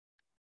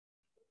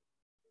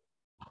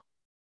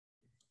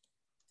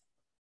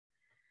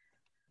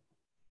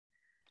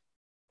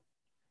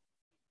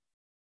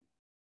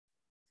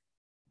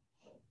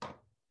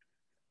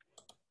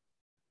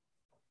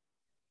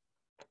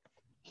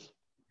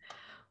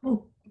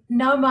Well,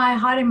 nau mai,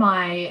 haere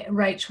mai,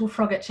 Rachel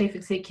Froggatt, Chief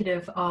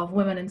Executive of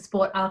Women in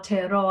Sport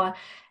Aotearoa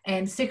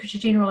and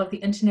Secretary General of the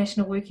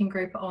International Working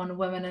Group on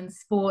Women in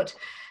Sport,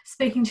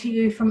 speaking to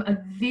you from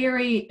a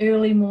very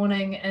early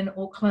morning in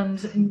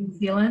Auckland, New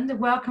Zealand.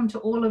 Welcome to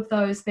all of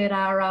those that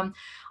are, I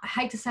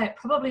hate to say it,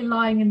 probably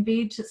lying in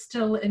bed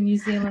still in New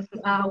Zealand,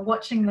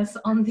 watching this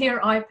on their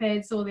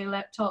iPads or their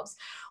laptops.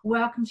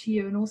 Welcome to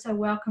you, and also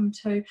welcome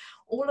to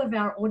all of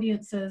our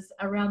audiences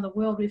around the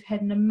world. We've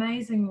had an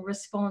amazing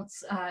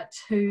response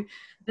to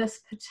this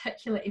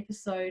particular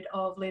episode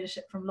of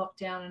Leadership from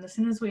Lockdown, and as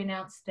soon as we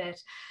announced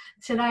that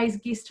today's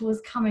guest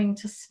was coming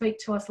to speak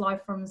to us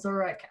live from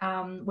Zurich,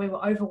 we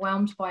were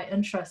overwhelmed by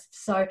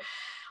interest. So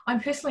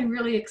I'm personally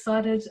really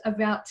excited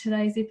about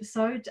today's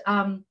episode.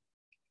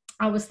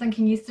 I was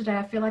thinking yesterday,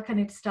 I feel like I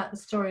need to start the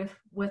story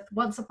with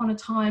once upon a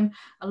time,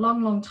 a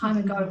long, long time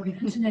ago, when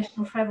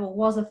international travel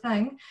was a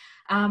thing.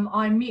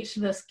 I met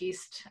this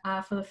guest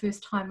for the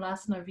first time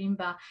last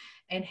November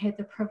and had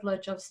the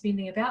privilege of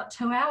spending about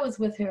 2 hours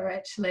with her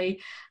actually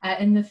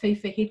in the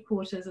FIFA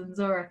headquarters in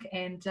Zurich,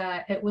 and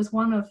it was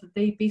one of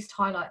the best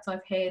highlights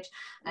I've had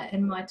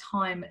in my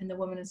time in the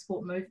women in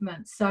sport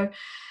movement. So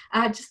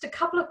just a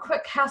couple of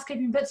quick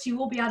housekeeping bits. You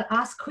will be able to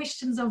ask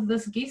questions of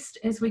this guest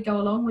as we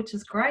go along, which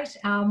is great.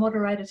 Our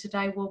moderator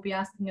today will be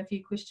asking a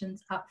few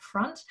questions up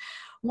front.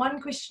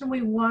 One question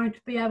we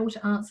won't be able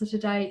to answer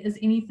today is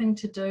anything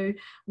to do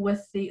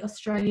with the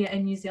Australia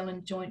and New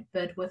Zealand joint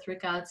bid with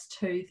regards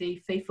to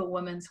the FIFA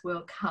Women's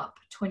World Cup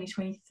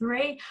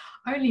 2023,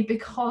 only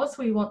because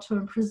we want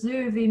to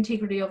preserve the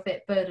integrity of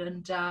that bid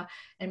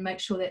and make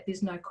sure that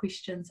there's no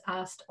questions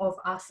asked of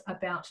us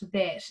about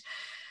that.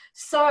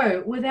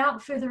 So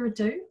without further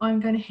ado, I'm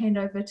going to hand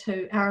over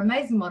to our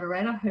amazing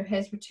moderator who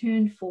has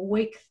returned for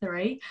week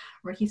 3,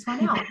 Ricky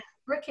Swanell.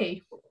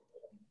 Ricky.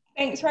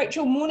 Thanks,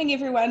 Rachel. Morning,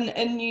 everyone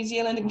in New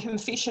Zealand. In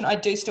confession, I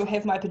do still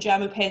have my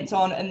pajama pants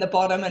on in the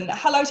bottom. And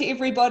hello to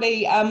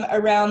everybody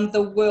around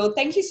the world.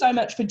 Thank you so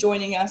much for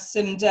joining us.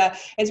 And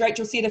as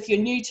Rachel said, if you're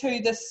new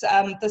to this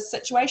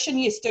situation,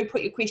 yes, do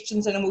put your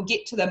questions in and we'll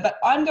get to them. But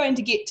I'm going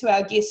to get to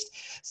our guest,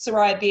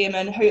 Sarai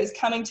Bareman, who is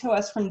coming to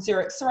us from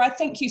Zurich. Sarai,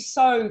 thank you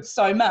so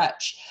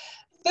much.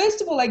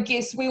 First of all, I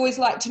guess we always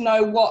like to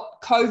know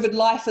what COVID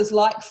life is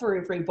like for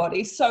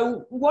everybody.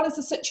 So what is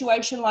the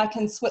situation like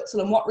in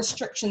Switzerland? What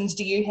restrictions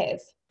do you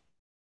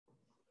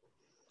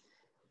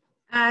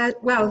have?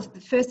 Well,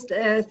 first,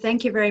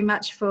 thank you very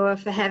much for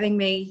having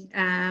me.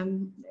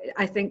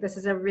 I think this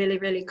is a really,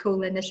 really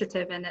cool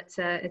initiative, and it's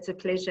a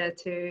pleasure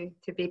to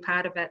be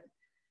part of it.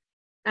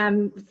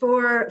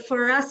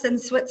 For us in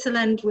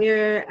Switzerland,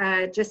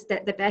 we're just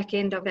at the back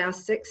end of our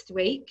 6th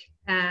week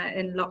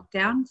in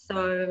lockdown.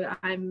 So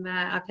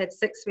I've had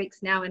 6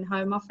 weeks now in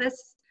home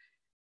office.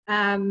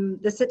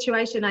 The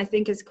situation, I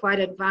think, is quite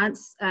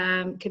advanced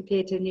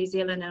compared to New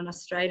Zealand and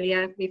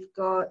Australia. We've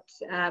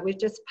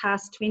just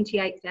passed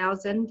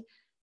 28,000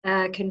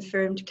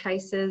 confirmed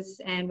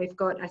cases, and we've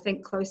got, I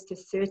think, close to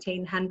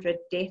 1,300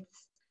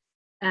 deaths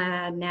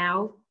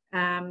now.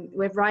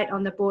 We're right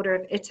on the border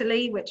of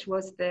Italy, which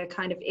was the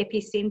kind of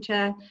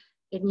epicenter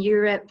in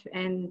Europe,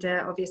 and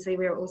obviously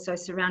we're also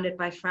surrounded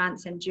by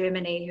France and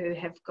Germany, who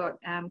have got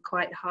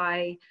quite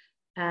high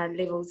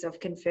levels of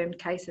confirmed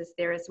cases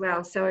there as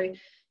well. So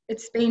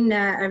it's been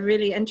a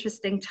really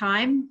interesting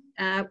time.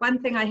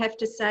 One thing I have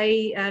to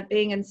say,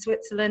 being in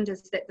Switzerland,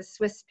 is that the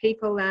Swiss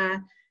people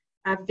are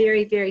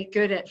very, very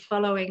good at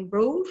following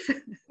rules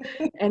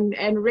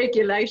and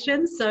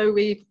regulations. So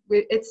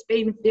it's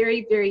been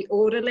very, very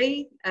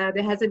orderly.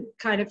 There hasn't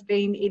kind of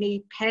been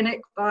any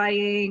panic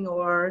buying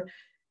or,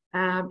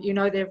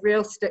 they're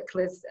real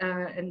sticklers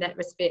in that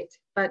respect.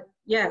 But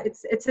yeah,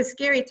 it's a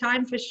scary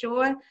time for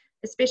sure,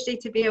 especially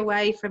to be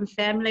away from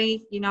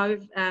family.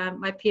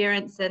 My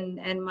parents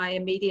and my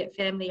immediate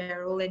family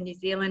are all in New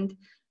Zealand.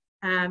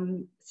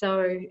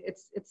 So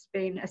it's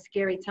been a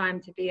scary time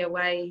to be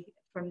away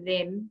from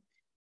them.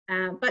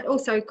 But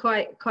also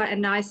quite a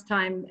nice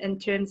time in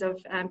terms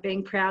of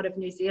being proud of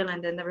New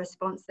Zealand and the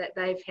response that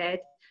they've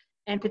had,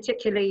 and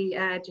particularly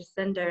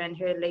Jacinda and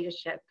her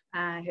leadership.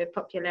 Her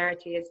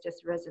popularity has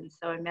just risen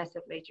so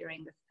massively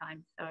during this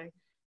time. So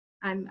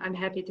I'm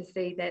happy to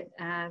see that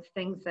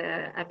things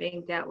are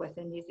being dealt with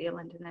in New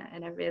Zealand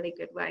in a really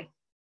good way.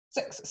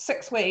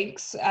 Six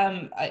weeks,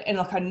 and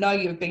like I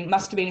know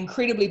must have been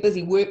incredibly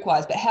busy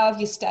work-wise, but how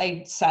have you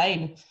stayed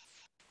sane?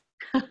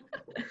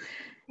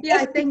 Yeah,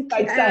 I think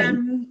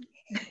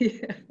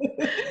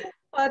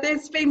well,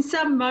 there's been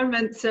some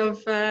moments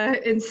of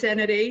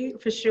insanity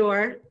for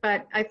sure,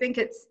 but I think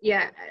it's,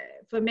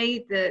 for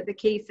me, the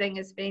key thing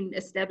has been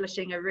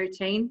establishing a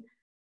routine.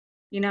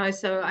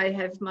 So I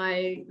have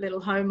my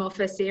little home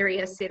office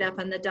area set up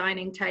on the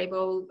dining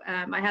table.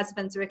 My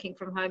husband's working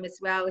from home as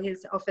well.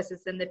 His office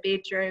is in the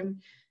bedroom.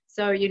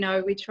 So,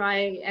 we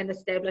try and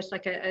establish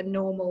like a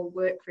normal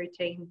work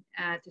routine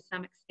to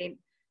some extent.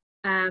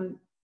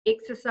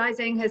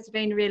 Exercising has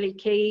been really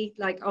key,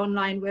 like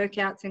online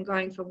workouts and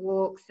going for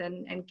walks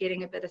and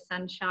getting a bit of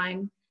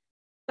sunshine.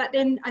 But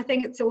then I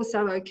think it's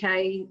also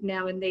okay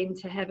now and then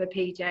to have a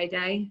PJ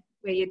day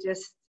where you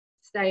just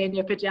stay in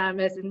your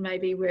pajamas and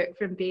maybe work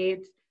from bed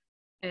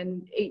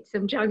and eat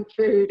some junk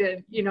food.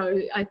 And, you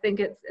know, I think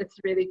it's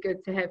really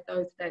good to have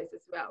those days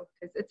as well,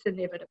 because it's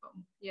inevitable.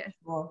 Yeah.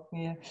 Well,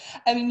 yeah.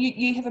 I mean,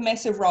 you have a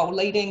massive role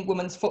leading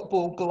women's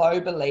football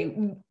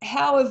globally.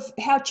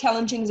 How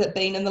challenging has it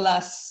been in the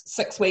last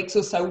 6 weeks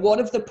or so? What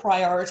have the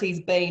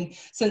priorities been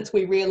since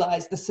we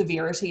realised the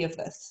severity of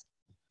this?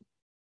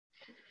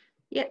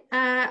 Yeah,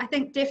 I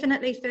think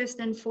definitely first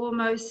and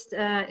foremost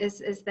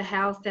is the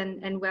health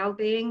and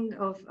well-being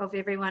of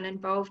everyone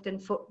involved in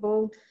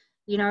football.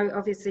 You know,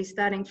 obviously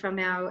starting from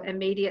our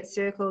immediate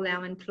circle,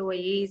 our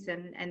employees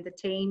and the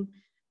team,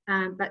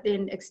 but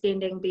then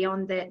extending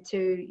beyond that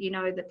to, you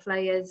know, the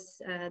players,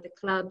 the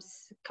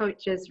clubs,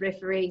 coaches,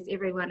 referees,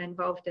 everyone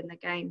involved in the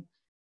game.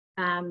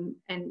 And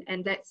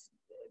that's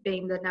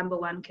been the number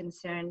one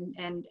concern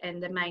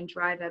and the main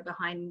driver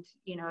behind,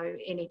 you know,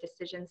 any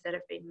decisions that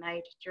have been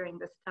made during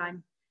this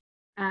time.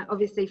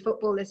 Obviously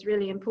football is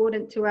really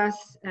important to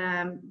us,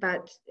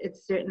 but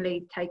it's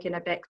certainly taken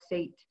a back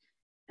seat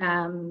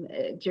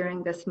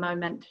during this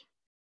moment.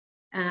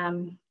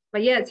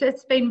 But yeah,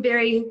 it's been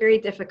very, very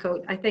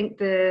difficult. I think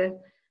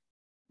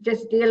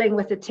just dealing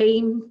with the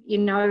team, you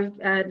know,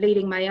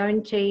 leading my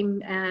own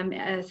team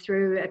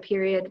through a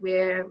period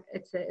where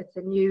it's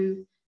a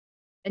new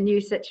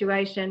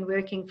situation,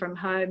 working from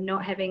home,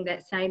 not having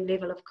that same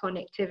level of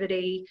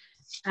connectivity,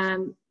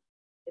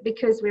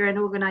 because we're an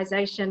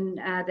organisation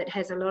that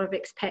has a lot of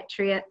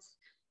expatriates.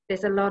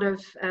 There's a lot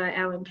of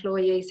our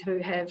employees who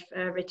have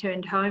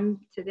returned home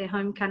to their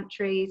home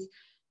countries.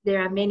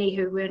 There are many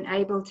who weren't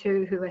able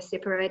to, who are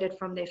separated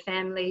from their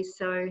families.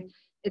 So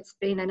it's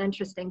been an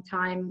interesting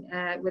time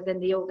within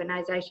the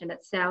organisation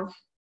itself.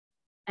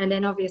 And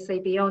then obviously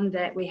beyond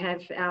that, we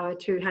have our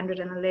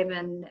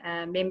 211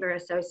 member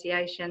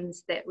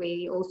associations that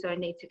we also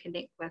need to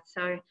connect with.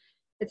 So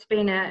it's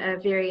been a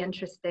very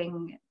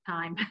interesting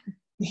time.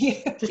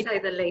 Yeah, to say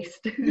the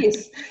least.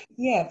 Yes,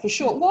 yeah, for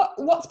sure.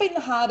 What's been the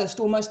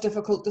hardest or most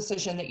difficult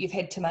decision that you've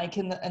had to make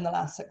in the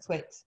last 6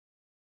 weeks?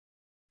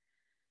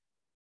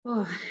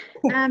 Oh,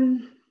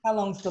 how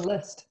long's the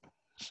list?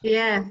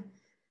 Yeah,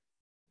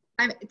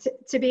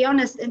 to be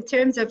honest, in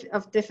terms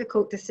of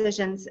difficult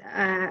decisions,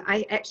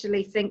 I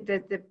actually think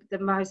that the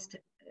most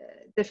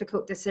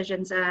difficult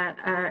decisions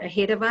are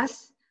ahead of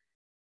us.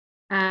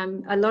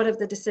 A lot of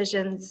the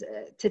decisions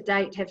to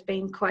date have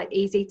been quite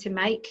easy to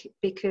make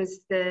because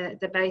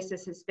the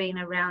basis has been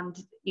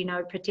around, you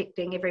know,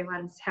 protecting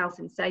everyone's health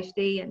and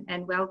safety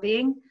and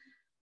well-being.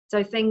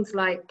 So things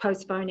like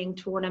postponing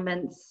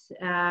tournaments,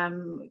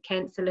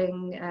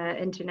 cancelling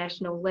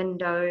international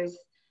windows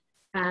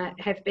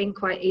have been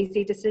quite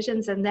easy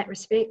decisions in that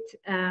respect.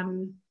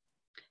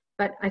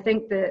 But I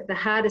think the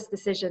hardest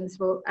decisions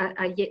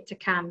are yet to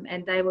come,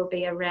 and they will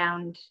be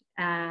around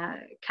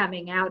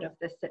coming out of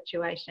this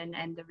situation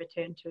and the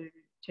return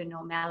to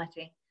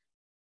normality.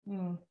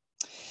 Mm.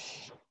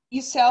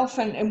 Yourself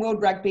and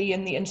World Rugby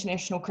and the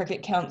International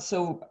Cricket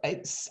Council,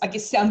 I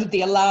guess, sounded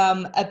the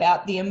alarm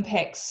about the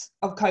impacts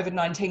of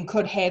COVID-19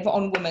 could have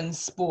on women's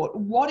sport.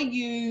 What are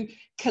you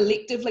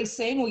collectively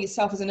seeing, or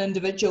yourself as an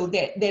individual,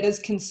 that is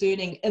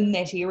concerning in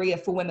that area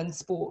for women's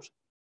sport?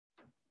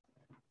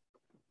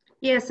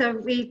 Yeah, so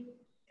we,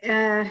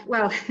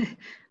 well,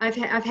 I've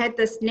had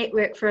this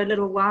network for a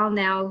little while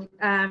now.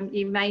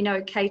 You may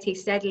know Katie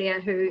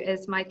Sadlier, who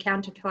is my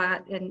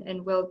counterpart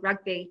in World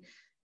Rugby.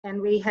 And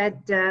we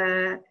had,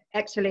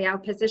 actually our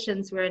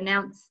positions were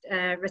announced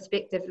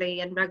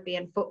respectively in rugby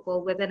and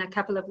football within a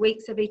couple of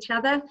weeks of each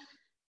other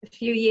a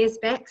few years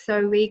back.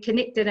 So we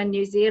connected in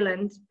New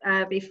Zealand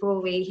before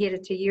we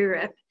headed to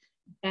Europe.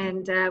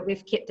 And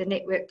we've kept a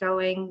network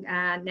going.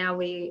 Now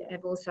we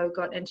have also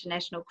got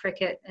international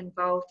cricket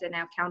involved in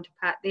our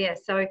counterpart there.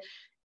 So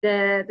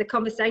the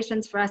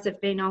conversations for us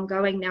have been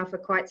ongoing now for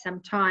quite some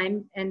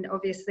time. And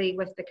obviously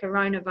with the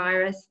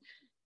coronavirus,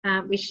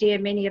 we share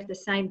many of the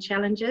same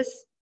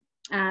challenges.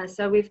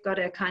 So we've got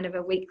a kind of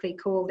a weekly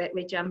call that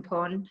we jump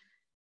on.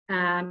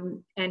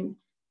 And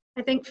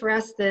I think for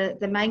us,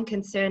 the main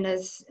concern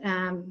is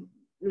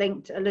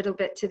linked a little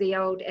bit to the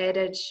old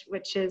adage,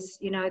 which is,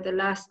 you know, the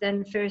last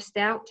in, first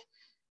out,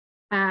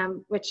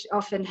 which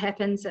often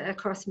happens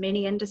across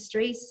many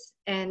industries.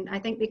 And I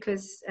think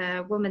because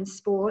women's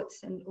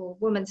sports or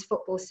women's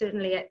football,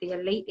 certainly at the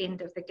elite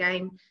end of the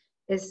game,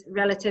 is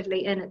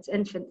relatively in its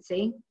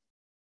infancy,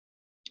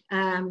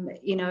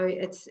 you know,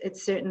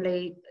 it's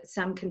certainly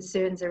some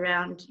concerns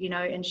around, you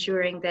know,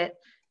 ensuring that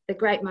the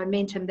great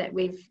momentum that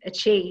we've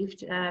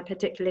achieved,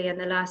 particularly in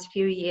the last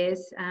few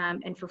years,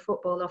 and for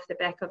football off the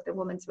back of the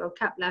Women's World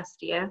Cup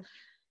last year,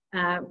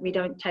 we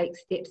don't take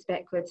steps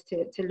backwards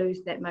to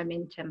lose that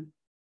momentum.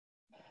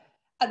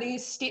 Are there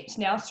steps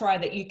now, Sarai,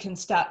 that you can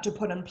start to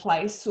put in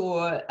place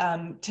or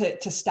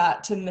to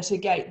start to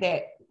mitigate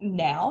that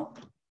now?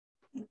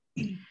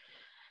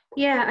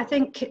 Yeah, I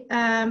think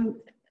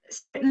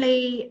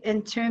certainly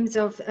in terms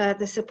of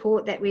the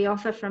support that we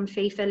offer from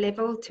FIFA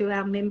level to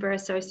our member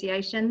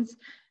associations,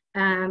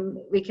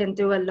 we can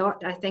do a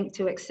lot, I think,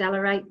 to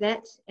accelerate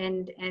that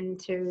and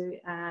to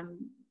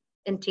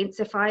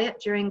intensify it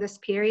during this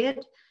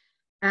period.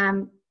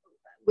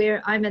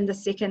 where I'm in the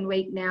second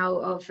week now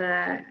of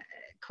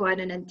quite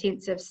an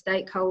intensive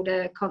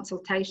stakeholder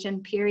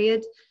consultation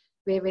period,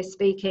 where we're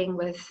speaking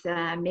with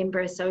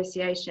member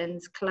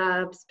associations,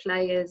 clubs,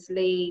 players,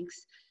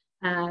 leagues,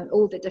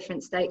 all the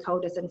different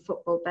stakeholders in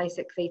football,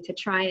 basically, to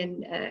try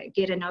and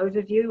get an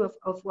overview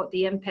of what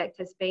the impact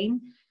has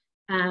been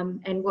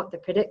and what the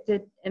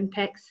predicted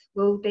impacts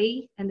will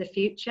be in the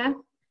future.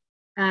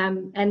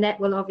 And that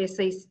will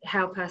obviously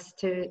help us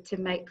to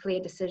make clear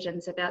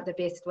decisions about the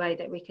best way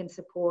that we can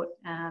support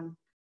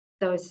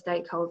those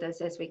stakeholders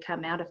as we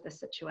come out of the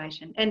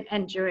situation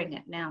and during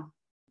it now.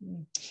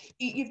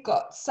 You've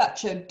got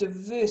such a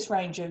diverse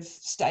range of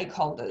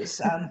stakeholders,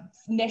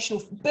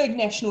 big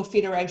national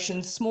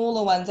federations,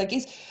 smaller ones. I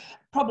guess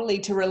probably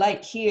to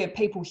relate here,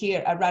 people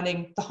here are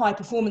running the high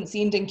performance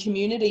end in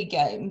community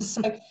games.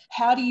 So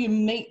how do you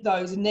meet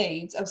those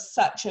needs of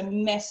such a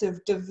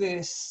massive,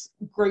 diverse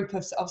group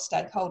of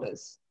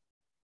stakeholders?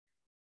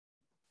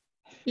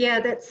 Yeah,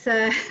 that's,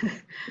 I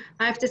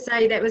have to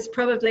say that was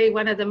probably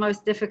one of the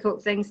most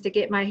difficult things to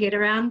get my head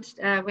around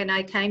when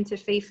I came to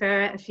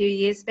FIFA a few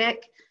years back.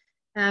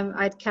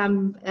 I'd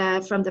come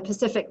from the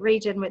Pacific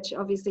region, which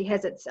obviously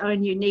has its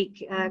own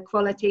unique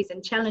qualities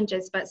and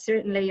challenges, but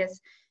certainly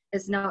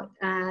is not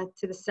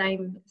to the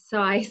same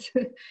size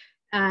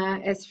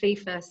as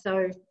FIFA.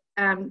 So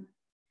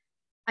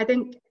I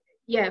think,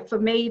 yeah, for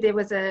me, there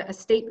was a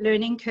steep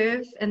learning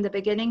curve in the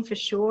beginning for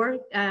sure,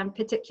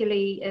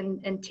 particularly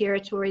in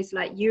territories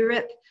like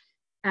Europe.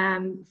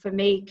 For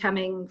me,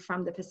 coming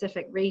from the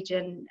Pacific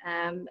region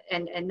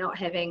and not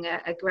having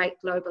a great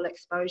global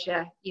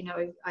exposure, you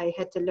know, I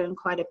had to learn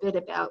quite a bit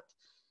about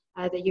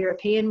the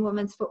European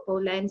women's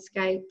football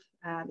landscape,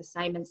 the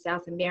same in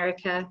South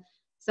America.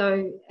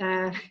 So,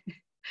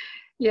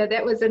 yeah,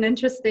 that was an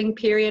interesting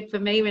period for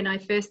me when I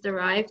first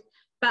arrived.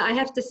 But I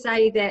have to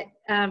say that,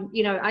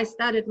 you know, I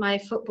started my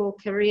football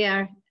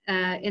career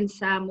in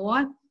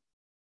Samoa.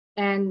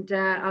 And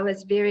I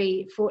was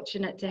very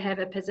fortunate to have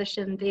a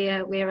position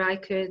there where I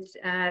could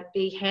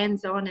be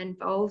hands-on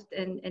involved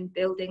in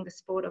building the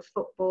sport of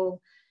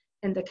football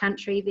in the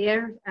country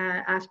there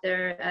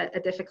after a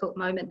difficult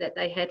moment that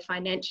they had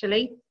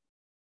financially.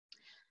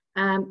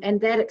 And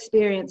that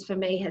experience for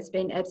me has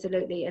been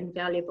absolutely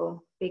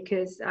invaluable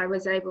because I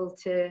was able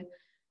to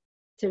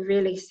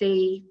really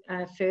see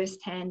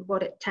firsthand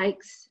what it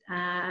takes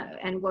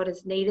and what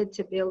is needed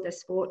to build a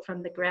sport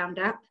from the ground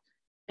up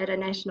at a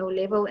national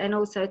level, and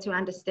also to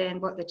understand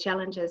what the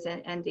challenges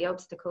and the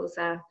obstacles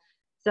are.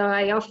 So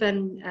I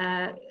often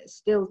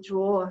still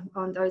draw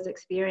on those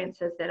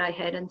experiences that I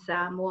had in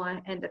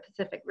Samoa and the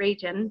Pacific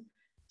region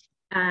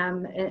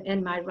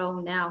in my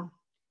role now.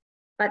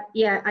 But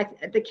yeah,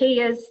 the key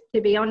is,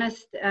 to be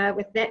honest,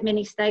 with that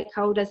many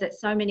stakeholders at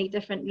so many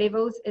different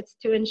levels, it's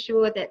to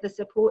ensure that the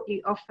support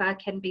you offer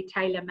can be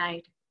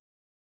tailor-made.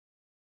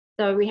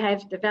 So we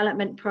have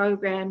development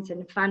programs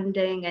and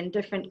funding and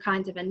different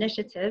kinds of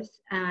initiatives,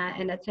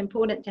 and it's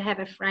important to have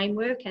a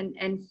framework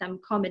and some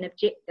common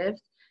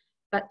objectives,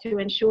 but to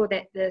ensure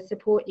that the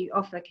support you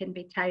offer can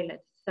be tailored.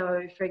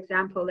 So for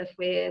example, if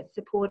we're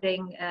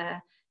supporting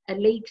a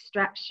league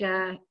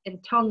structure in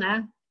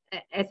Tonga,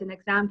 as an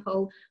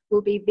example,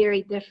 will be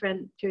very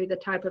different to the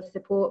type of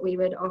support we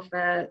would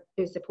offer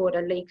to support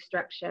a league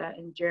structure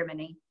in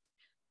Germany.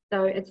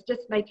 So it's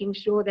just making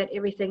sure that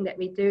everything that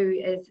we do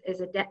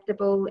is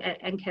adaptable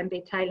and can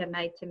be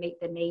tailor-made to meet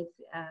the needs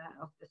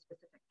of the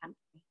specific country.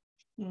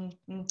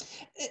 Mm-hmm.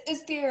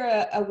 Is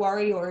there a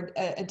worry or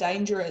a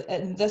danger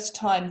in this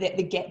time that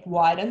the gap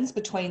widens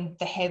between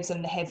the haves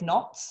and the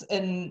have-nots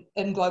in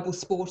global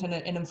sport and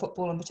in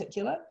football in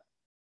particular?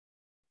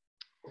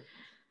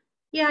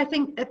 Yeah, I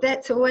think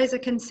that's always a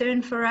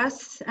concern for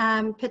us,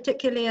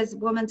 particularly as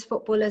women's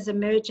football is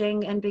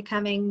emerging and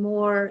becoming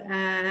more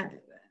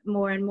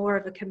and more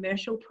of a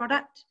commercial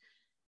product.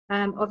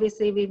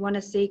 Obviously, we want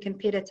to see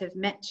competitive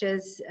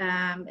matches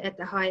at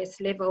the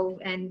highest level,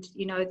 and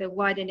you know, the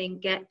widening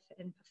gap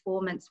in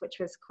performance, which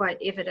was quite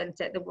evident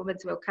at the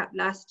Women's World Cup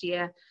last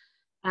year,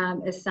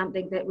 is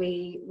something that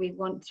we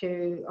want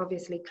to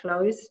obviously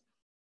close.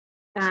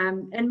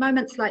 In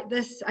moments like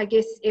this, I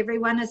guess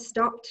everyone has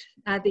stopped,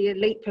 the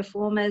elite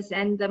performers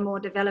and the more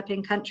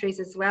developing countries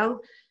as well.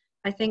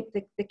 I think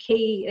the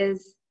key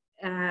is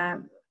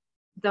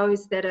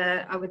those that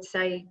are, I would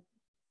say,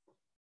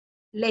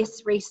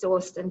 less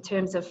resourced in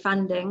terms of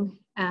funding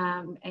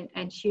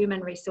and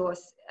human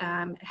resource.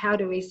 How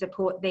do we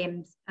support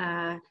them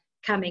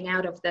coming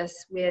out of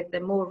this, where the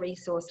more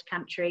resourced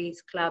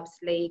countries, clubs,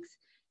 leagues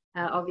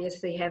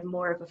obviously have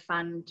more of a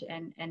fund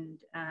and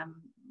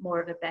more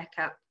of a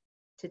backup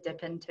to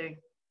dip into?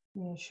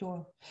 Yeah,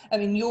 sure. I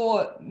mean,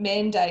 your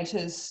mandate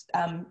as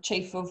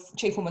Chief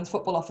Women's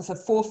Football Officer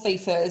for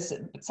FIFA is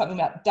something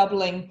about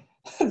doubling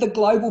the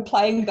global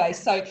playing base.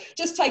 So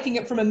just taking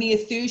it from a mere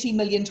 30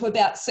 million to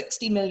about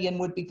 60 million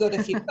would be good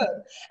if you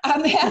could.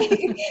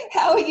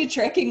 How are you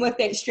tracking with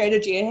that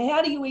strategy? And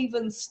how do you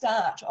even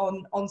start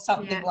on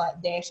something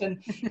like that,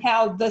 and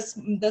how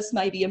this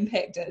may be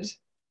impacted?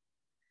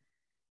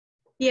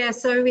 Yeah,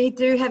 so we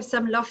do have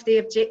some lofty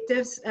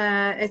objectives.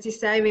 As you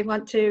say, we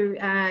want to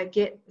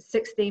get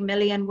 60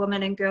 million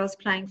women and girls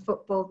playing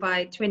football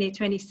by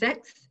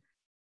 2026.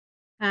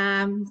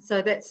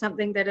 So that's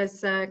something that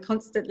is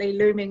constantly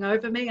looming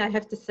over me, I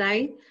have to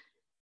say.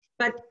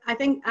 But I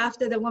think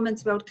after the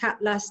Women's World Cup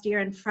last year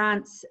in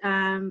France,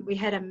 we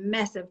had a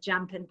massive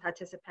jump in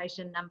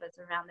participation numbers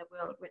around the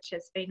world, which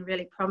has been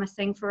really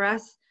promising for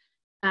us.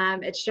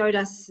 It showed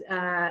us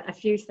a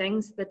few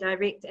things, the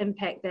direct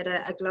impact that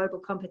a global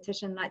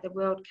competition like the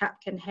World Cup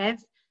can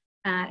have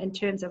in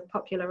terms of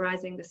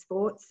popularising the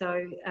sport.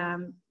 So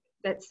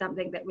that's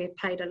something that we've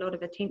paid a lot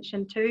of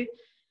attention to.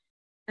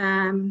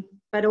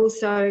 But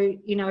also,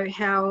 you know,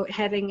 how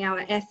having our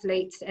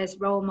athletes as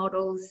role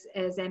models,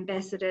 as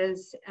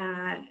ambassadors,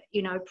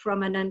 you know,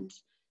 prominent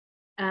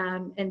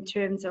in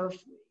terms of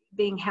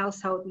being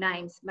household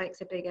names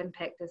makes a big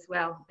impact as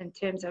well in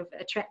terms of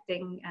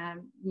attracting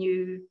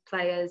new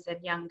players and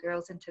young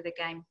girls into the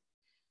game.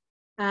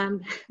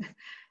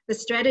 The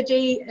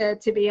strategy,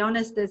 to be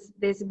honest,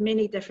 there's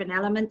many different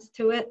elements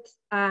to it.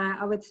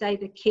 I would say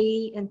the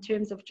key in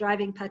terms of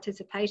driving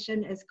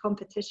participation is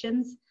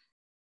competitions.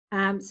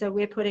 So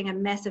we're putting a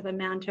massive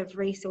amount of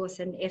resource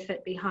and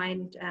effort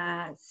behind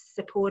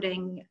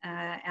supporting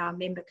our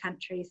member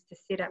countries to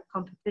set up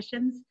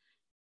competitions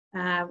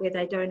where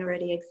they don't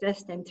already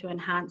exist and to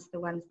enhance the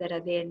ones that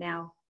are there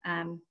now.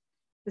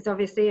 Because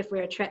obviously if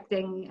we're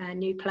attracting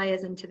new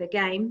players into the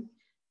game,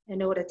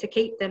 in order to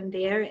keep them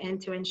there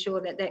and to ensure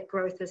that that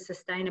growth is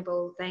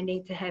sustainable, they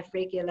need to have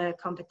regular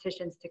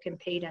competitions to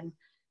compete in.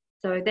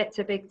 So that's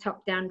a big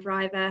top-down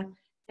driver.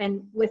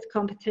 And with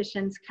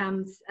competitions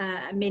comes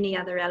many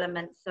other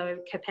elements, so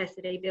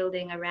capacity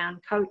building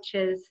around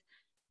coaches,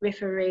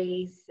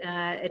 referees,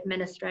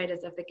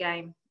 administrators of the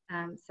game.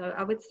 So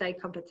I would say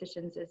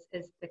competitions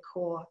is the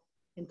core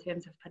in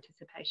terms of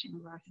participation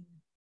growth.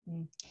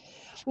 Mm.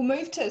 We'll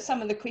move to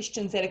some of the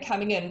questions that are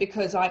coming in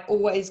because I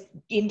always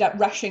end up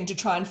rushing to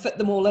try and fit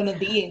them all in at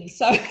the end.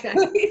 So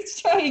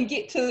let's try and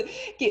get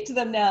to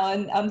them now.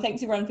 And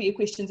thanks everyone for your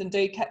questions, and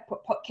do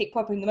keep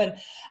popping them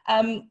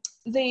in.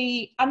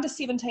 The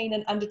under-17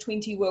 and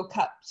under-20 World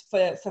Cups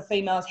for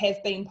females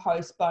have been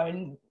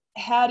postponed.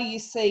 How do you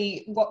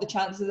see what the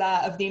chances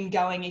are of them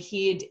going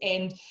ahead,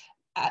 and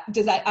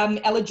does that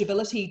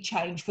eligibility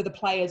change for the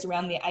players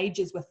around their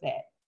ages with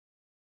that?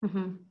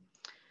 Mm-hmm.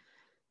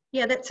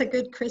 Yeah, that's a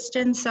good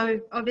question.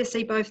 So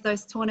obviously both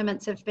those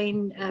tournaments have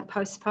been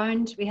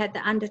postponed. We had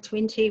the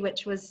under-20,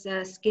 which was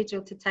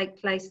scheduled to take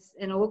place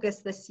in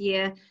August this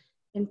year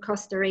in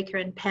Costa Rica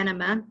and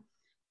Panama.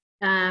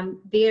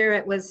 There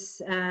it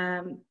was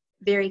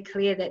very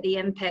clear that the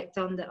impact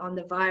on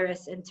the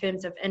virus in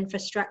terms of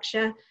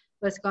infrastructure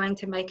was going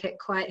to make it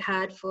quite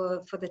hard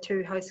for the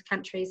two host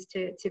countries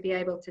to be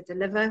able to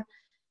deliver.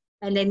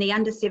 And then the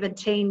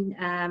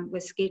under-17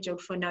 was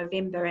scheduled for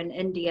November in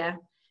India.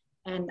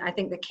 And I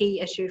think the key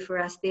issue for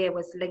us there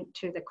was linked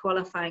to the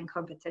qualifying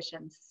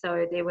competitions.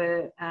 So there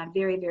were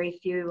very, very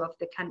few of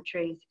the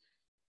countries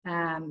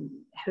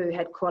who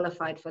had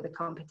qualified for the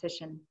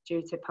competition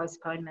due to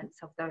postponements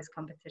of those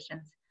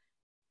competitions.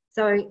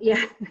 So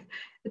yeah,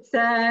 it's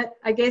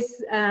I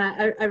guess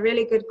a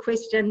really good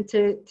question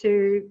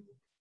to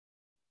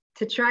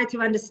try to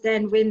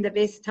understand when the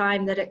best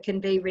time that it can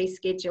be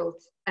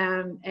rescheduled.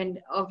 And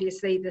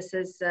obviously this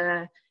is,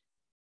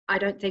 I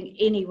don't think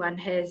anyone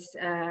has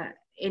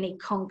any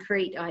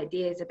concrete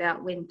ideas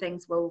about when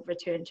things will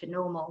return to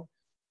normal.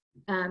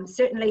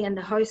 Certainly in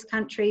the host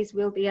countries,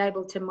 we'll be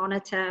able to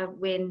monitor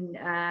when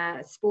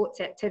sports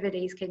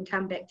activities can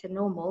come back to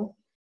normal.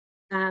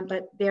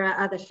 But there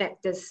are other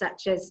factors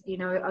such as, you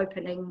know,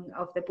 opening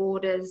of the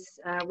borders,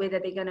 whether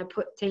they're going to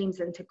put teams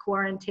into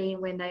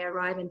quarantine when they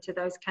arrive into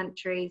those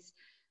countries.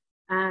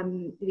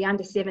 The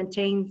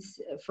under-17s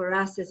for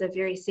us is a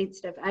very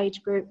sensitive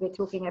age group. We're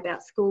talking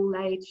about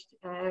school-aged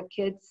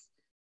kids.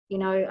 You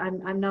know,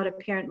 I'm not a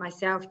parent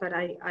myself, but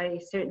I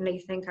certainly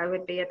think I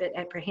would be a bit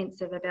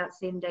apprehensive about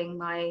sending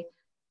my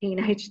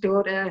teenage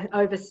daughter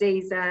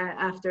overseas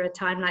after a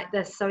time like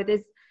this. So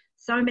there's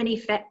so many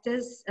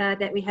factors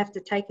that we have to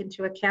take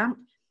into account.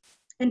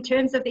 In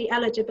terms of the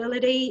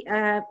eligibility,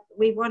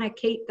 we want to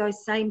keep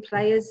those same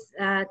players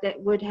that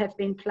would have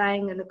been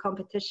playing in the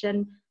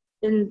competition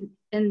in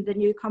the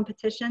new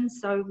competition.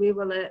 So we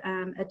will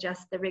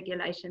adjust the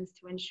regulations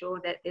to ensure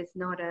that there's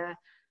not a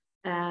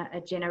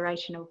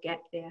generational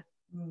gap there.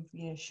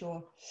 Yeah,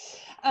 sure.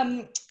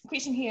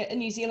 Question here, in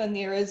New Zealand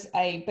there is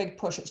a big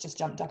push, it's just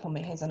jumped up on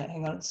me, hasn't it?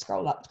 Hang on,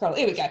 scroll up,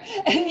 there we go.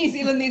 In New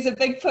Zealand there's a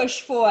big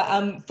push for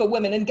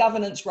women in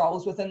governance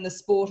roles within the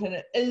sport, and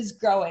it is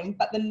growing,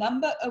 but the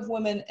number of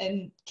women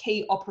in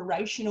key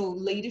operational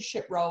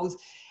leadership roles,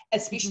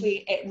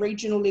 especially at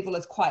regional level,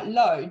 is quite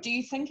low. Do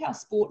you think our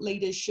sport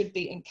leaders should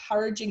be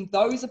encouraging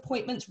those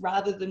appointments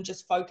rather than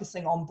just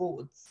focusing on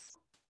boards?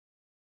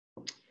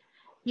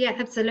 Yeah,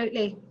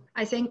 absolutely.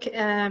 I think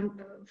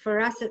for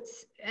us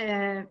it's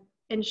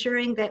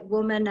ensuring that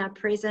women are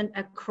present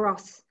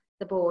across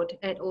the board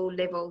at all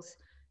levels.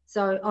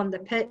 So on the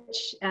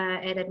pitch,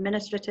 at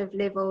administrative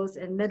levels,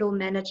 in middle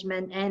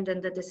management, and in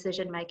the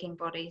decision-making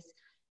bodies.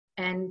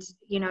 And,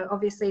 you know,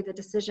 obviously the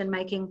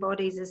decision-making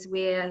bodies is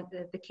where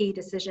the key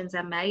decisions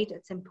are made.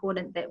 It's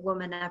important that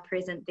women are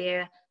present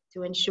there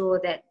to ensure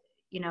that,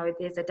 you know,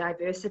 there's a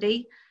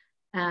diversity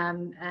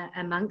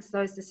amongst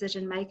those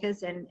decision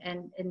makers, and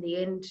in the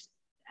end,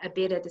 a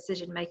better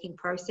decision-making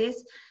process.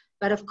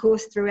 But of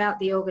course, throughout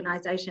the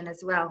organisation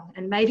as well.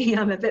 And maybe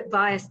I'm a bit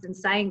biased in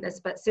saying this,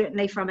 but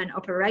certainly from an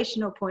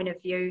operational point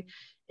of view,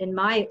 in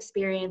my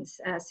experience,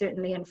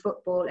 certainly in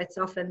football, it's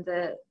often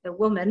the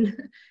women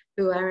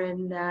who are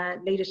in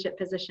leadership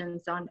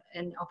positions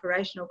in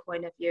operational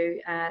point of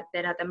view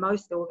that are the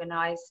most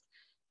organised.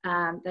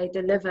 They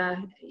deliver,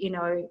 you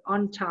know,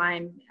 on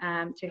time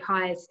to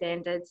higher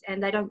standards,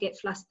 and they don't get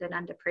flustered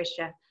under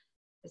pressure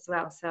as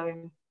well.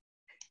 So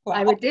well,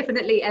 I would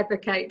definitely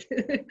advocate.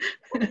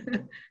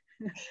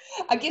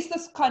 I guess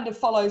this kind of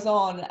follows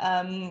on,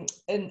 and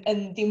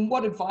then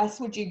what advice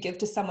would you give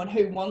to someone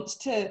who wants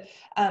to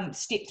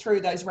step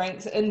through those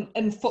ranks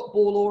in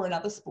football or in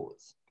other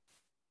sports?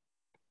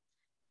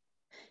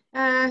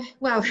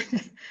 Well,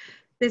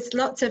 there's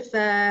lots of,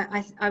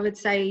 I would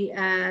say,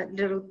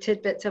 little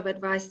tidbits of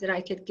advice that I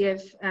could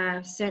give,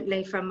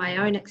 certainly from my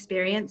own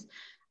experience.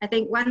 I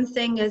think one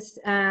thing is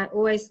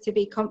always to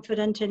be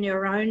confident in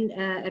your own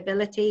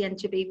ability and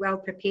to be well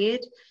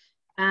prepared.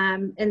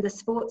 In the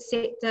sports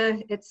sector,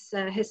 it's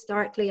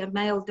historically a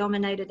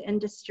male-dominated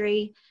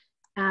industry,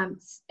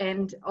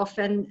 and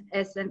often,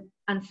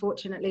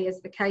 unfortunately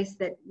is the case,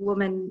 that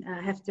women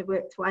have to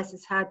work twice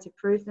as hard to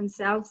prove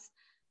themselves.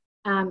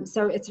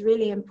 So it's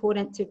really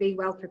important to be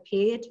well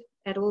prepared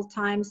at all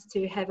times,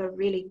 to have a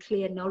really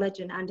clear knowledge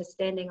and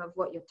understanding of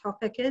what your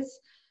topic is,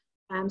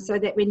 so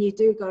that when you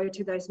do go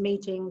to those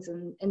meetings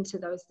and into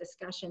those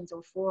discussions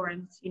or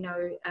forums, you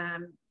know,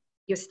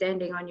 you're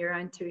standing on your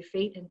own 2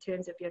 feet in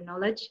terms of your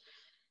knowledge.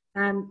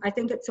 I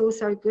think it's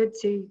also good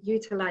to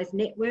utilize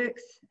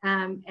networks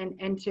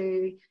and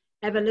to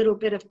have a little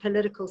bit of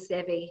political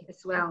savvy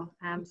as well.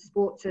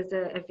 Sports is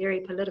a very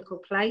political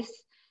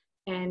place,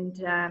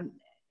 and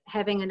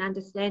having an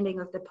understanding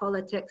of the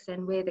politics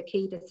and where the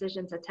key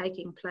decisions are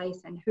taking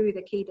place and who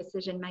the key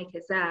decision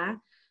makers are,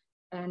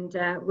 and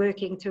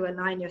working to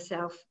align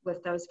yourself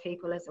with those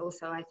people is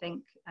also, I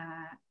think,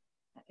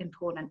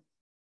 important.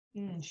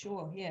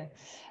 Sure, yeah.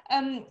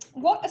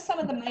 What are some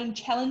of the main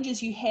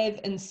challenges you have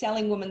in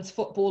selling women's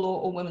football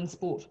or women's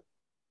sport?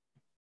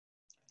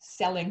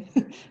 Selling.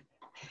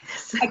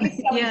 I guess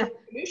selling yeah. from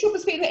a commercial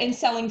perspective and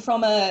selling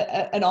from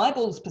an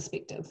eyeballs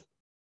perspective.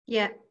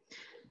 Yeah.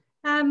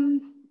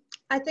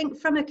 I think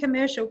from a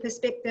commercial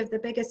perspective, the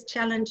biggest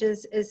challenge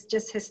is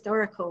just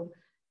historical.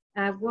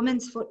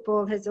 Women's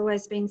football has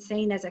always been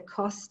seen as a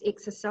cost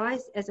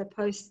exercise as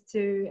opposed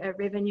to a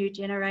revenue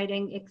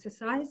generating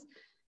exercise.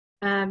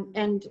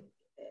 And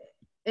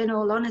in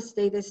all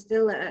honesty, there's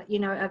still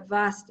a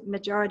vast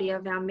majority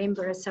of our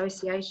member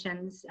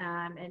associations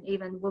and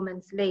even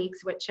women's leagues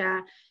which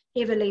are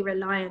heavily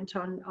reliant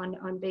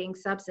on being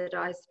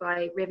subsidised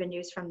by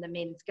revenues from the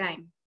men's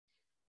game.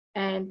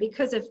 And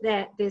because of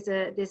that, there's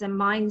a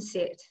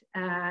mindset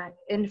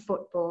in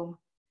football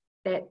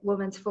that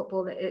women's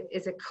football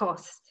is a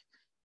cost.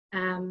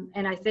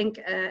 And I think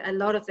a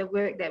lot of the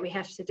work that we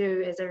have to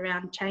do is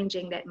around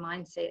changing that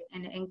mindset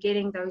and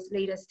getting those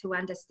leaders to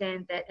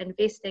understand that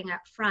investing up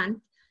front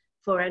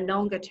for a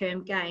longer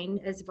term gain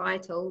is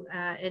vital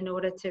in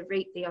order to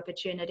reap the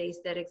opportunities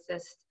that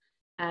exist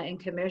in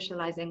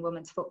commercialising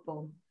women's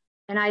football.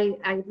 And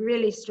I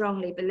really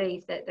strongly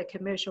believe that the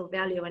commercial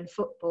value in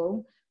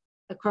football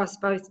across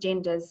both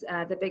genders,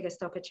 the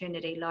biggest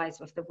opportunity lies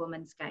with the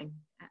women's game.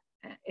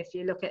 If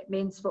you look at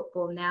men's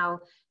football now,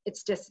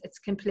 it's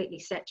completely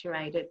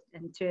saturated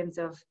in terms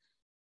of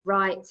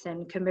rights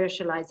and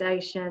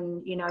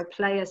commercialization, you know,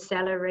 player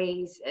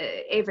salaries,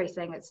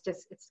 everything. It's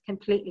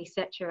completely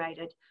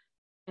saturated.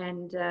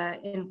 And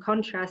in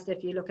contrast,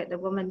 if you look at the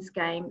women's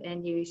game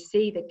and you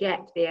see the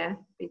gap there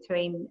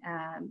between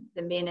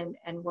the men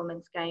and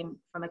women's game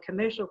from a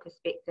commercial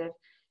perspective,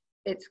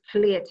 it's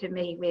clear to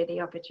me where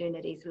the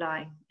opportunities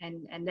lie,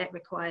 and that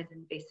requires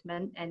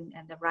investment and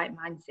the right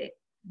mindset.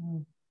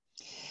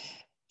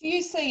 Do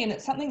you see, and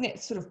it's something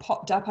that's sort of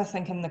popped up, I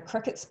think, in the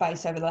cricket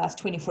space over the last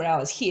 24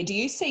 hours here, do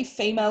you see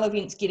female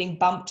events getting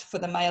bumped for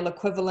the male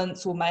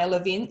equivalents or male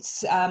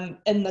events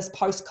in this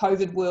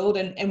post-COVID world?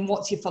 And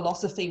what's your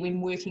philosophy when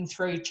working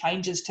through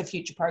changes to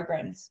future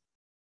programs?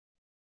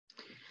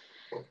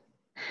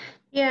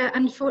 Yeah,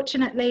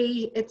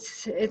 unfortunately, it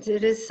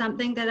is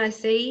something that I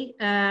see.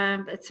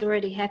 It's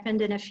already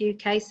happened in a few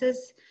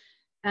cases.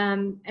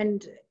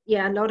 And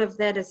yeah, a lot of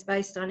that is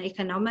based on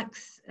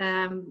economics.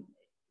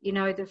 You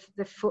know,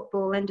 the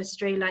football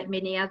industry, like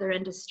many other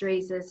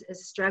industries, is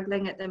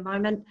struggling at the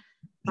moment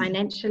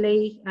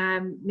financially.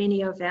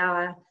 Many of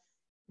our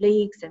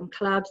leagues and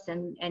clubs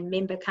and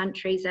member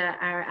countries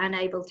are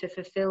unable to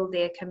fulfill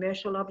their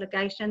commercial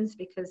obligations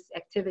because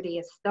activity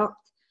has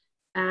stopped,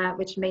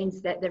 which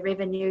means that the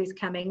revenues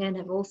coming in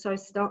have also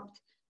stopped.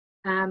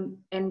 And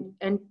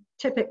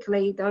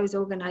typically those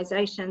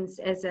organisations,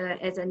 as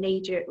a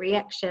knee-jerk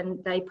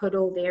reaction, they put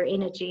all their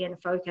energy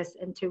and focus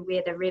into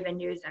where the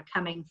revenues are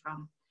coming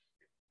from.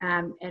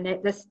 And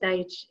at this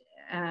stage,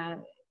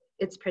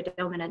 it's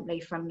predominantly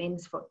from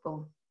men's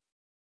football,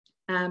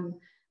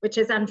 which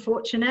is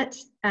unfortunate.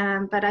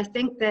 But I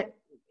think that,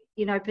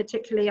 you know,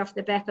 particularly off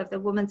the back of the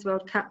Women's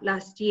World Cup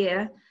last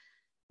year,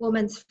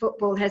 women's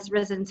football has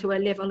risen to a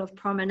level of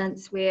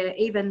prominence where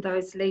even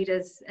those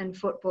leaders in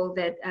football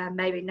that are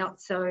maybe not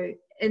so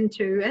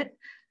into it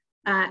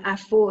are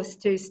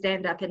forced to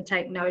stand up and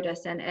take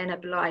notice and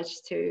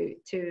obliged to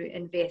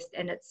invest.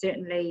 And it's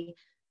certainly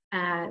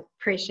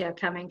pressure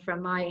coming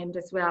from my end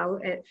as well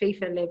at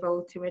FIFA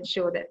level to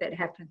ensure that that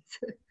happens.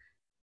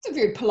 It's a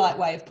very polite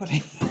way of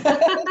putting it.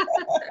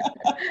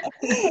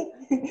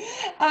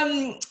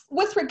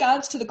 With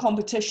regards to the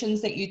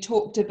competitions that you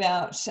talked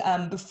about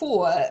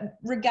before,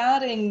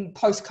 regarding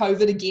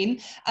post-COVID again,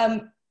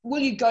 will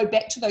you go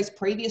back to those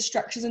previous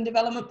structures and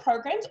development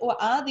programs, or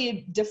are there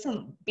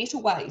different, better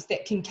ways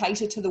that can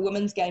cater to the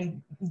women's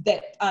game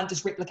that aren't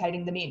just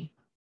replicating the men?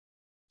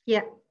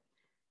 Yeah,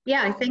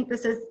 I think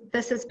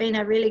this has been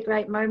a really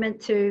great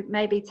moment to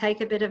maybe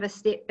take a bit of a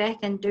step back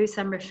and do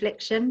some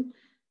reflection,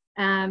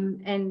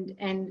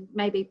 and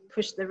maybe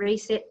push the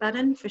reset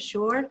button for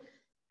sure.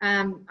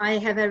 I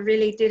have a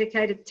really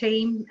dedicated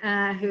team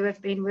who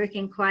have been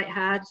working quite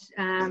hard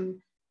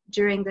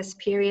during this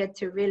period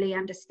to really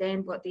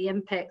understand what the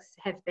impacts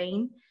have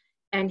been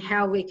and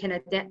how we can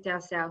adapt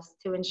ourselves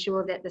to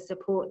ensure that the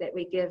support that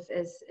we give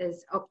is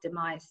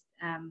optimized.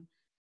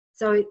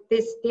 So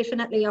there's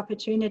definitely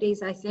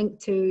opportunities, I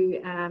think,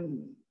 to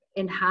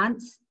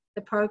enhance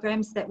the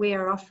programs that we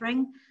are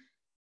offering.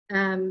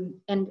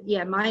 And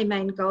yeah, my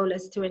main goal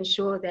is to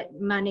ensure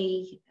that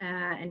money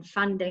and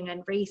funding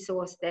and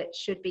resource that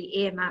should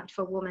be earmarked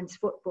for women's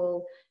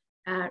football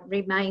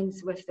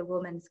remains with the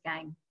women's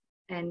game,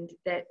 and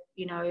that,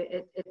 you know,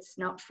 it's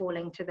not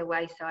falling to the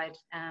wayside,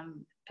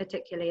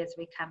 particularly as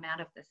we come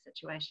out of this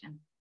situation.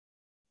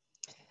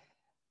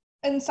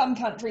 In some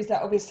countries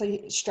that are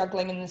obviously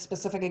struggling, and the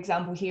specific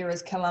example here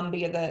is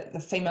Colombia, the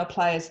female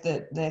players,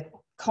 the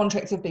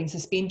contracts have been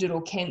suspended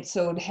or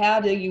cancelled.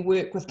 How do you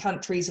work with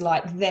countries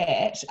like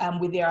that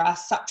where there are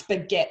such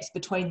big gaps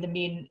between the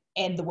men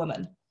and the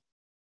women?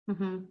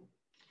 Mm-hmm.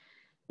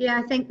 Yeah,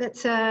 I think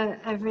that's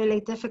a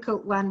really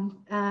difficult one,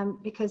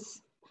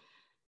 because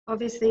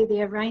obviously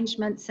the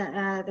arrangements,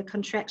 the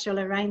contractual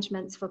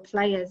arrangements for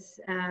players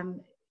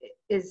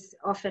is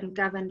often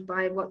governed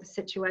by what the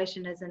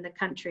situation is in the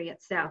country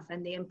itself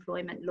and the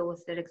employment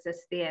laws that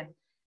exist there.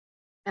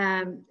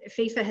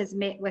 FIFA has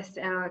met with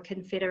our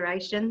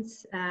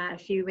confederations a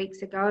few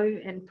weeks ago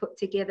and put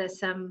together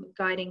some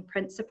guiding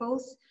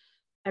principles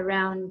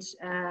around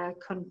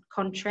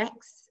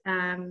contracts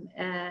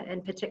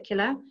in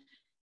particular.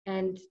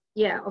 And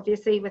yeah,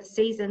 obviously with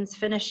seasons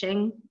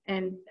finishing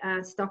and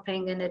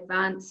stopping in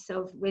advance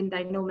of when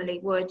they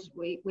normally would,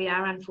 we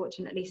are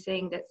unfortunately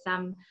seeing that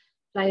some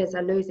players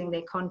are losing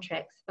their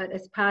contracts. But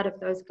as part of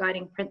those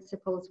guiding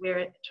principles,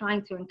 we're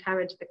trying to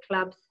encourage the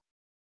clubs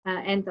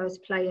and those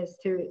players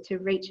to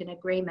reach an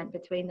agreement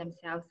between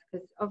themselves,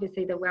 because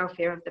obviously the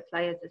welfare of the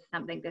players is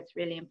something that's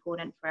really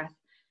important for us.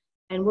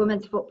 And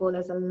women's football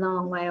is a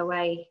long way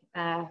away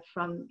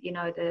from, you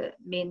know, the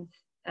men's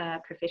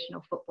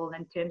professional football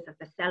in terms of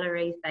the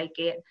salaries they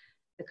get,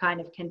 the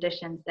kind of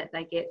conditions that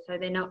they get. So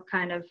they're not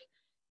kind of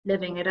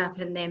living it up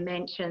in their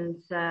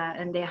mansions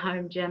and their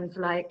home gyms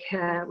like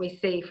we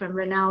see from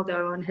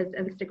Ronaldo on his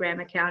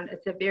Instagram account.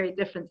 It's a very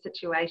different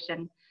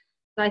situation.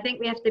 So I think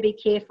we have to be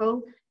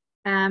careful.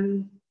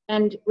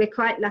 And we're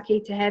quite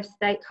lucky to have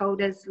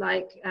stakeholders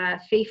like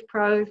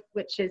FIFA,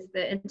 which is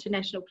the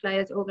International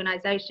Players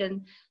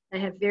Organisation. They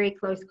have very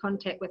close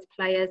contact with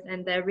players,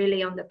 and they're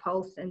really on the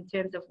pulse in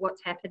terms of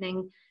what's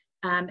happening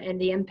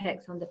and the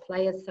impacts on the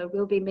players. So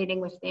we'll be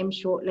meeting with them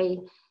shortly,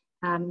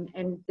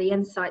 and the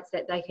insights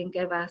that they can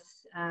give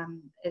us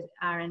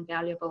are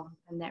invaluable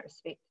in that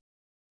respect.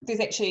 There's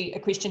actually a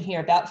question here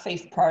about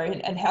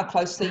FIFA and how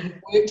closely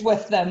you've worked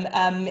with them,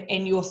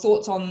 and your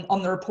thoughts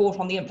on the report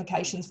on the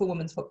implications for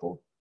women's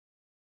football.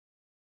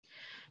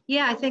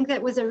 Yeah, I think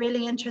that was a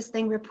really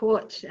interesting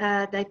report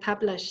they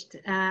published.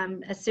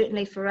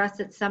 Certainly for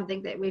us, it's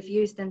something that we've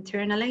used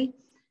internally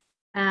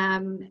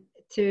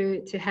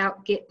to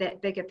help get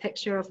that bigger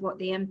picture of what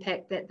the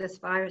impact that this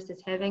virus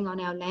is having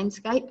on our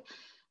landscape.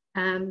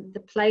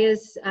 The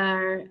players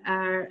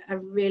are a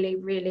really,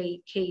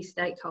 really key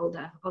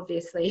stakeholder,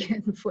 obviously,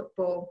 in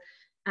football.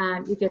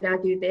 You could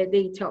argue they're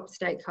the top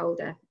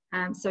stakeholder.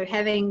 So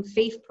having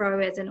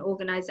FIFA as an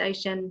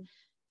organisation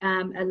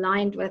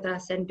aligned with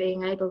us and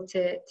being able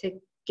to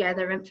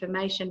gather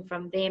information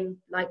from them,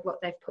 like what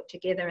they've put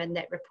together in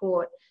that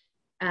report,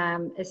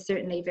 is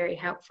certainly very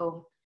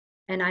helpful.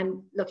 And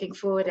I'm looking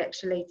forward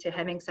actually to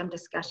having some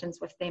discussions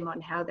with them on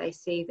how they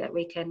see that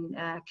we can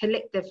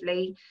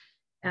collectively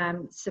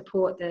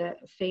support the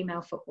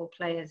female football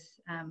players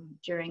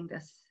during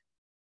this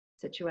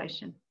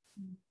situation.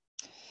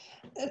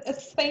 A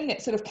theme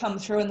that sort of come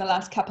through in the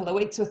last couple of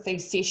weeks with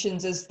these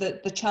sessions is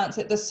that the chance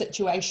that this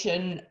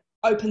situation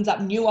opens up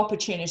new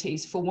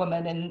opportunities for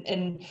women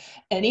and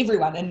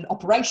everyone in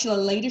operational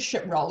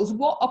leadership roles.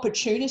 What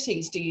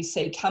opportunities do you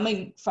see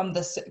coming from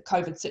this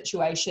COVID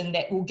situation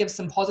that will give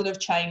some positive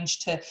change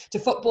to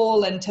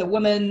football and to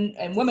women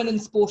in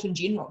sport in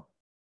general?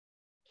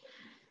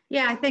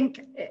 Yeah, I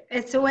think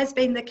it's always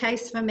been the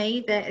case for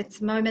me that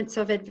it's moments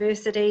of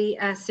adversity,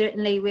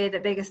 certainly where the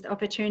biggest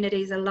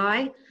opportunities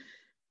lie.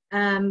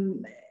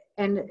 And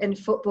in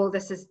football,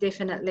 this is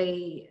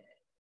definitely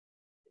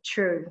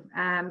true.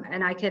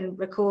 And I can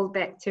recall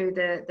back to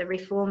the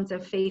reforms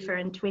of FIFA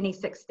in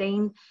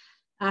 2016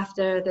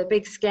 after the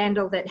big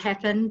scandal that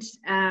happened,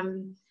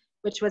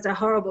 which was a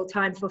horrible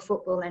time for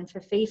football and for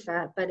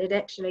FIFA, but it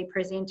actually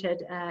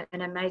presented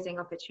an amazing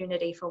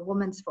opportunity for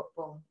women's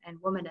football and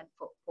women in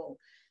football.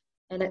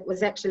 And it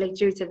was actually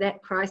due to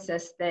that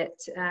crisis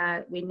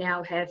that we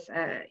now have,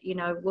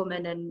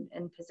 women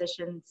in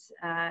positions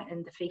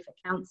in the FIFA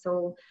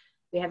Council.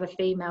 We have a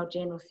female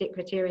general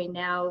secretary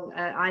now.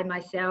 I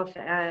myself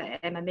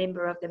am a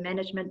member of the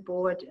management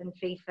board in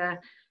FIFA.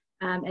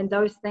 And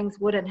those things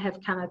wouldn't have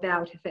come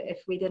about if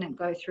we didn't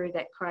go through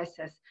that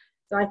crisis.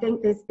 So I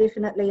think there's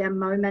definitely a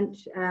moment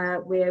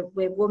where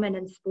women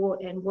in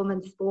sport and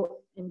women's sport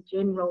in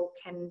general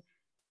can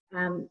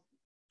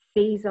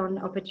seize on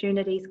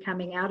opportunities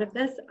coming out of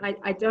this.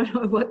 I don't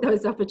know what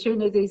those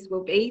opportunities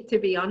will be, to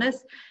be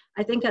honest.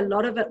 I think a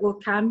lot of it will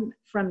come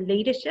from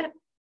leadership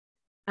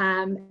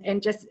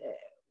and just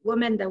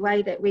women, the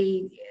way that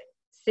we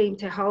seem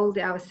to hold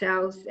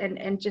ourselves, and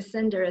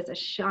Jacinda is a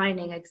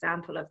shining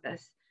example of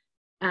this.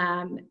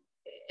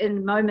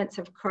 In moments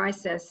of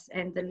crisis,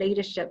 and the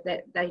leadership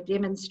that they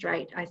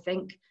demonstrate, I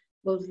think,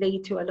 will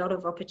lead to a lot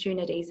of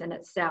opportunities in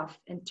itself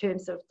in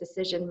terms of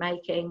decision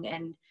making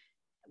and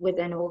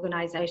within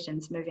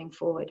organisations moving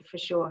forward, for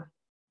sure.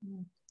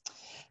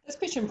 This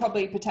question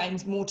probably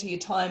pertains more to your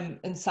time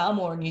in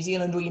Samoa and New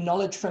Zealand, or your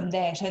knowledge from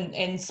that,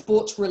 and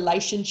sports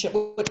relationship,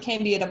 which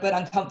can be a bit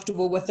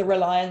uncomfortable with the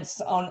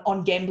reliance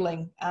on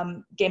gambling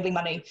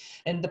money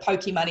and the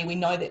pokey money. We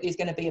know that there's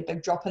going to be a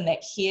big drop in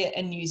that here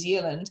in New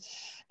Zealand.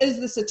 Is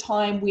this a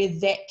time where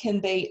that can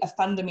be a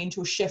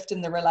fundamental shift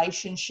in the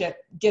relationship,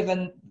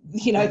 given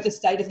the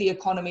state of the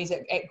economies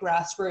at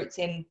grassroots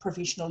and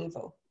professional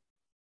level?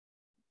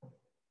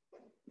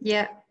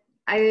 Yeah,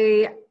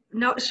 I'm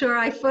not sure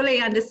I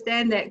fully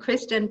understand that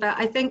question, but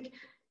I think,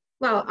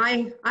 well,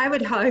 I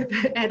would hope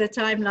at a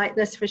time like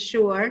this, for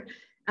sure,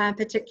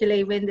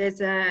 particularly when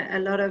there's a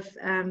lot of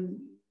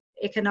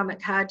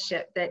economic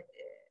hardship, that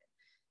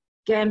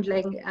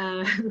gambling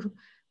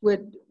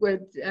would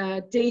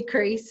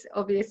decrease,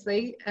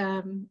 obviously,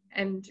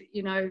 and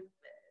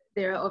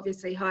there are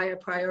obviously higher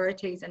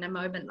priorities in a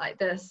moment like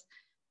this.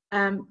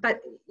 But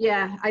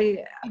yeah,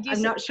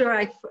 I'm not sure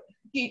I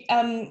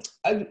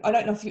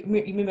don't know if you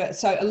remember,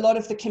 so a lot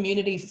of the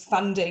community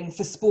funding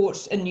for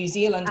sport in New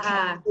Zealand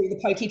came through the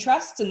Pokey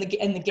Trusts and the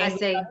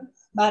gambling.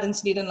 Martin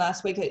Snedden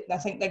last week, I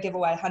think they give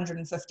away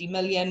 150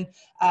 million,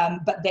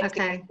 but that's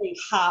going to be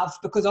halved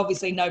because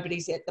obviously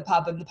nobody's at the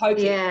pub and the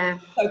pokie. Yeah.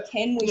 So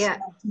can we start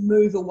to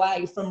move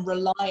away from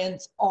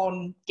reliance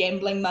on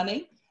gambling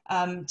money,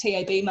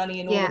 TAB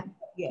money and all of that?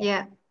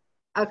 Yeah.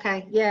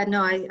 Okay. Yeah,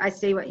 no, I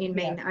see what you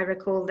mean. I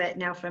recall that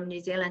now from New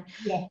Zealand.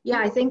 Yeah,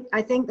 I think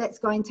that's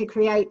going to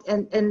create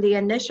in the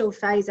initial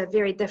phase a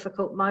very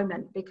difficult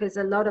moment, because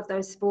a lot of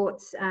those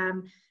sports,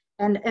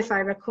 and if I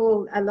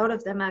recall, a lot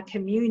of them are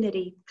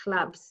community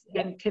clubs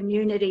and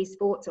community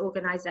sports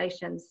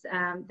organisations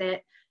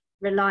that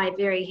rely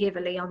very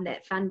heavily on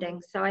that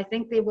funding. So I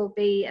think there will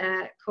be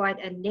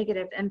quite a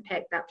negative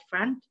impact up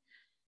front.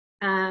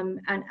 And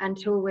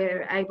until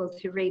we're able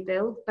to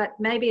rebuild, but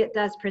maybe it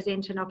does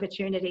present an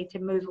opportunity to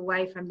move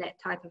away from that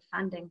type of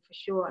funding, for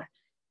sure.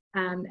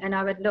 And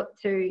I would look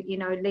to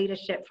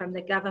leadership from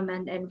the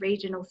government and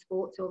regional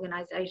sports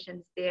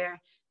organisations there,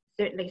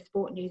 certainly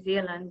Sport New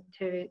Zealand,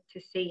 to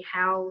see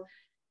how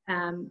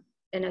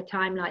in a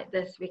time like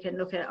this we can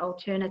look at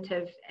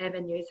alternative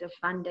avenues of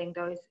funding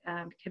those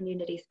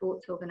community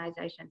sports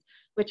organisations,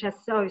 which are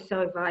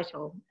so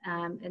vital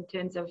in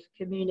terms of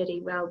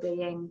community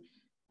well-being.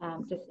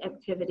 Just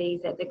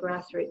activities at the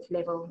grassroots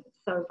level,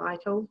 so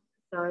vital.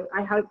 So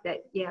I hope that,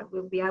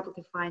 we'll be able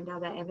to find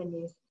other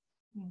avenues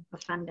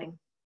of funding.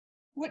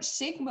 Which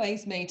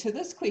segues me to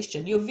this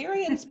question. You're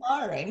very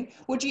inspiring.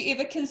 Would you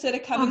ever consider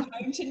coming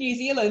home to New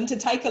Zealand to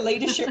take a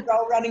leadership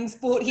role running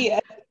sport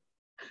here?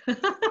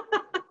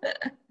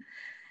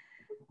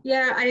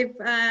 Yeah,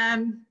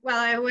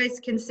 I always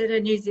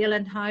consider New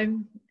Zealand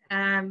home.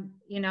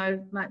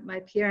 My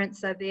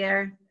parents are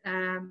there.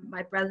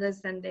 My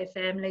brothers and their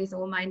families,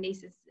 all my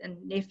nieces and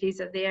nephews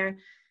are there.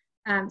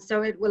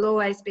 So it will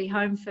always be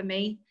home for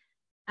me.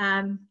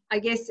 I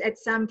guess at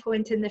some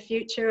point in the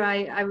future,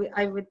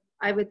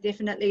 I would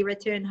definitely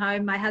return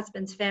home. My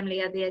husband's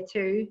family are there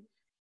too.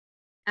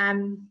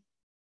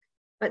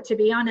 But to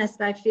be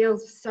honest, I feel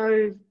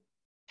so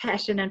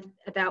passionate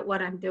about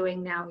what I'm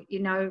doing now.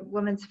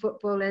 Women's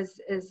football is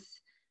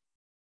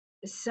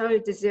so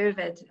deserved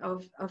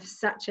of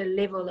such a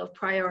level of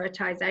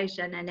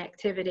prioritization and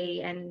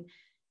activity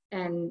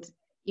and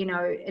you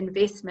know,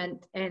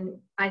 investment, and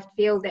I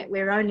feel that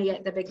we're only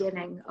at the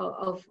beginning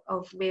of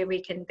where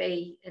we can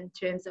be in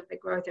terms of the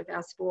growth of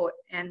our sport.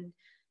 And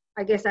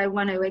I guess I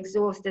want to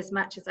exhaust as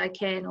much as I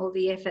can, all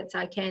the efforts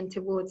I can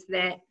towards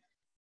that,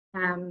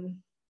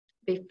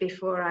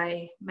 before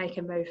I make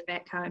a move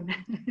back home.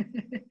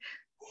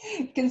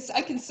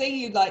 I can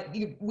see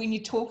you, when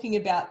you're talking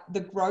about the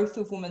growth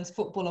of women's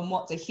football and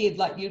what's ahead,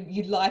 like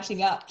you're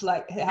lighting up,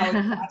 like how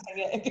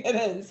exciting it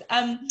is.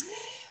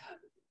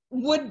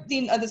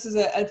 This is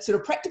a sort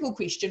of practical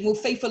question, will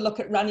FIFA look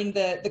at running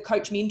the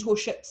coach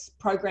mentorships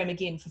program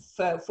again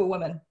for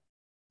women?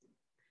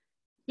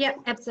 Yeah,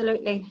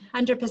 absolutely,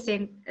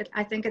 100%.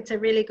 I think it's a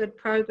really good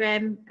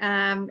program.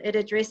 It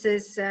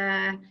addresses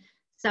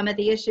some of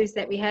the issues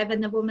that we have in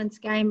the women's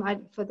game.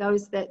 For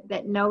those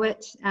that know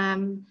it,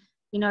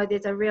 you know,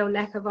 there's a real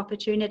lack of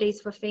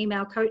opportunities for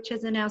female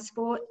coaches in our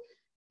sport.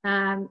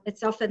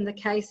 It's often the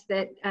case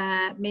that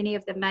many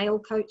of the male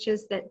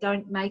coaches that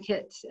don't make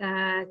it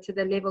to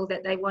the level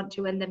that they want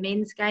to in the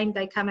men's game,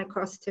 they come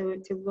across to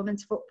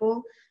women's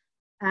football,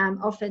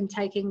 often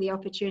taking the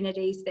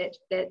opportunities that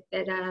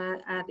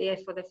are there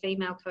for the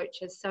female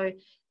coaches. So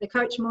the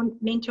coach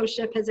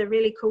mentorship is a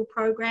really cool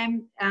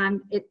program.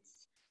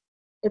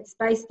 It's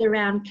based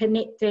around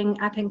connecting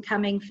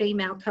up-and-coming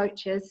female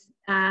coaches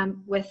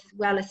with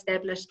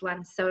well-established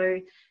ones. So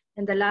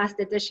in the last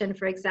edition,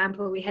 for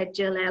example, we had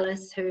Jill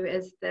Ellis, who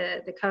is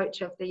the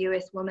coach of the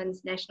US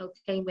women's national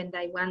team when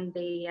they won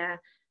the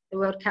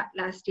World Cup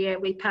last year.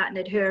 We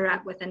partnered her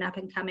up with an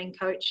up-and-coming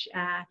coach,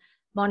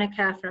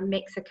 Monica from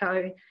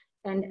Mexico,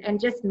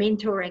 and just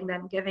mentoring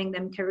them, giving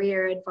them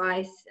career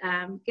advice,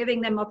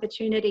 giving them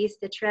opportunities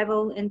to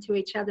travel into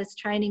each other's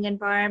training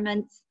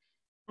environments.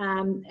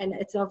 And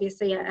it's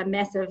obviously a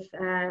massive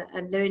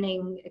a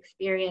learning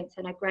experience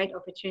and a great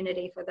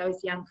opportunity for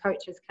those young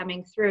coaches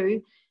coming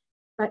through,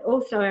 but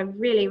also a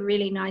really,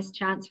 really nice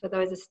chance for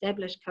those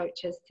established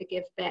coaches to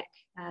give back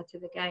to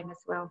the game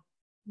as well.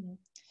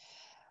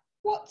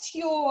 What's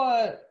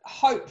your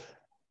hope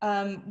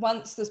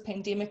once this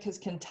pandemic is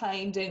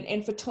contained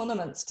and for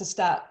tournaments to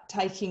start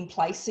taking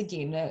place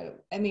again?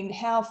 I mean,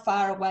 how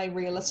far away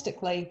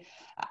realistically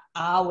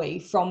are we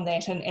from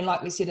that? And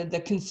like we said, the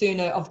concern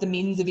of the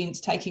men's events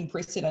taking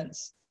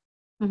precedence?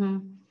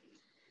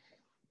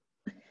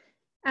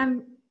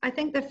 I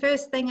think the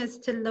first thing is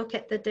to look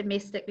at the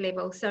domestic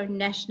level. So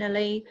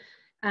nationally,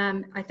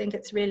 I think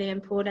it's really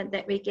important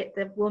that we get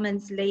the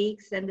women's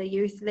leagues and the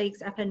youth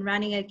leagues up and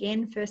running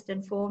again, first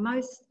and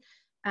foremost.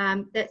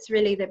 That's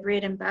really the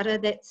bread and butter.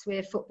 That's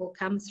where football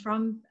comes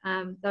from.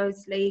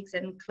 Those leagues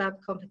and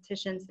club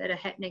competitions that are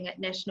happening at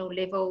national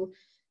level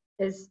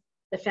is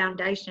the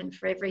foundation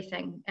for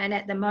everything. And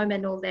at the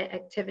moment, all that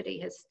activity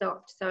has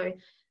stopped. So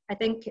I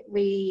think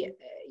we,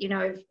 you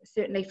know,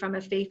 certainly from a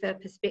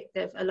FIFA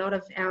perspective, a lot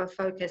of our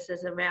focus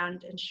is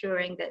around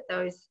ensuring that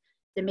those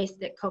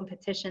domestic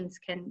competitions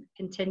can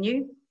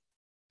continue.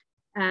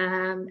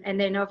 And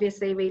then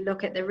obviously we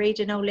look at the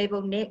regional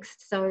level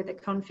next, so the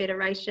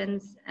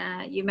confederations.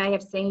 You may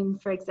have seen,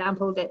 for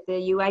example, that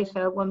the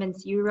UEFA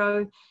Women's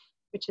Euro,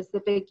 which is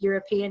the big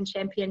European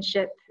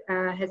championship,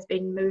 has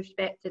been moved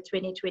back to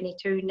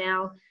 2022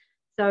 now.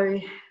 So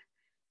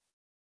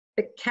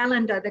the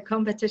calendar, the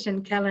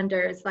competition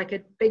calendar, is like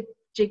a big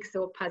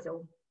jigsaw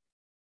puzzle.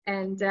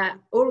 And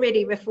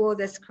already before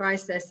this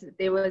crisis,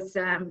 there was,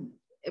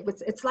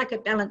 it's like a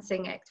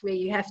balancing act where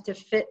you have to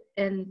fit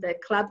in the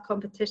club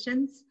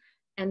competitions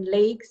and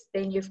leagues.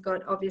 Then you've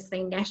got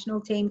obviously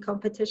national team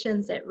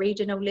competitions at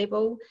regional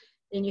level.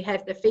 Then you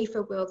have the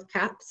FIFA World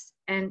Cups,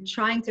 and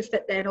trying to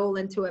fit that all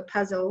into a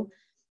puzzle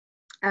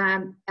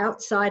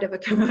outside of a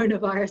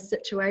coronavirus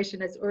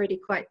situation is already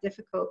quite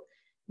difficult.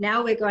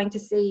 Now we're going to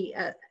see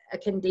a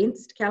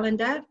condensed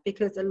calendar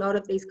because a lot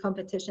of these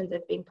competitions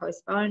have been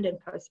postponed and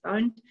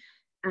postponed.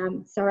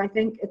 So I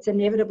think it's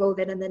inevitable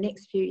that in the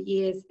next few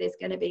years there's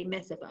going to be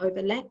massive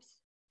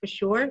overlaps for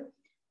sure,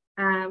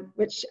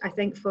 which I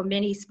think for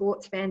many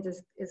sports fans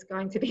is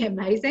going to be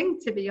amazing,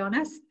 to be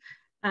honest,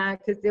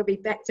 because there'll be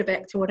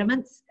back-to-back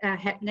tournaments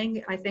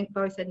happening, I think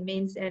both in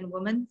men's and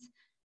women's.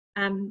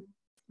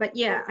 But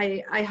yeah,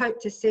 I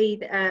hope to see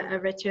a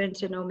return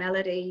to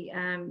normality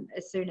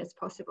as soon as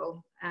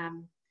possible,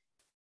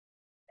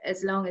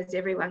 as long as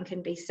everyone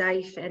can be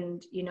safe.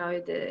 And you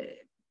know,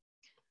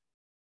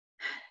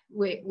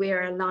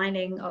 we're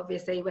aligning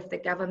obviously with the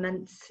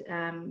government's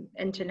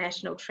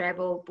international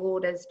travel,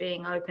 borders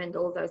being opened,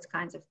 all those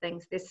kinds of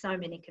things. There's so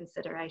many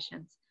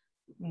considerations.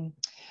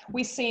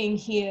 We're seeing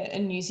here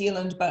in New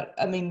Zealand, but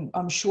I mean,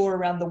 I'm sure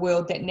around the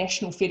world, that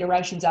national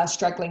federations are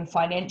struggling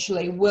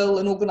financially. Will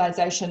an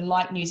organisation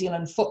like New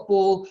Zealand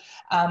Football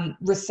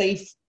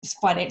receive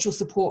financial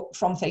support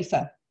from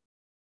FIFA?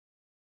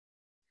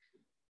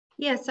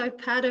 Yeah, so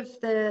part of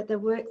the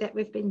work that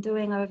we've been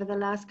doing over the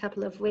last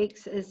couple of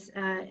weeks is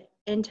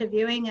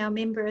interviewing our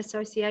member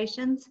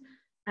associations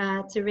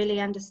to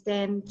really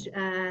understand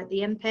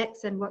the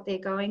impacts and what they're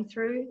going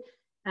through.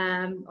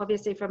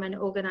 Obviously from an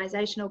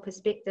organisational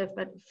perspective,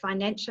 but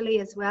financially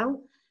as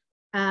well.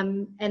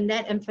 And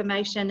that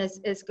information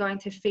is going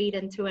to feed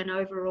into an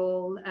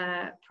overall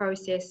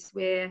process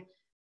where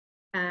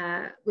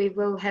we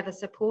will have a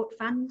support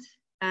fund,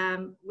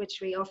 which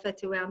we offer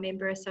to our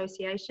member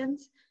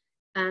associations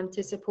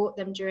to support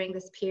them during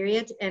this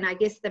period. And I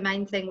guess the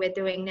main thing we're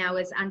doing now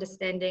is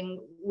understanding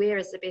where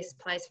is the best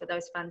place for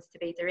those funds to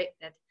be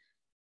directed.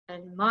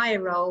 And my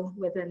role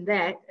within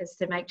that is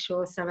to make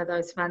sure some of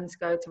those funds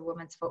go to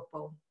women's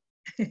football.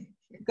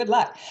 Good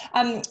luck.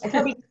 I'll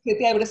probably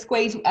be able to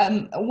squeeze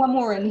one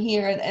more in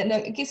here, and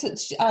I guess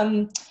it's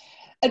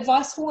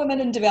advice for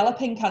women in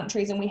developing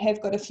countries, and we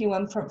have got a few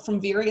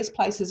from various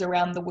places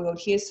around the world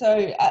here.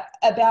 So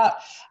about,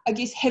 I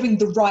guess, having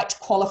the right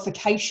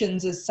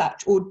qualifications as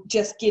such, or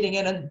just getting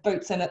in and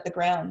boots in at the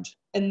ground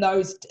in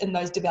those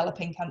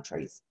developing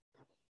countries.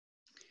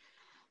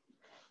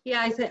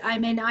 Yeah, I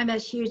mean, I'm a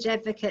huge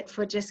advocate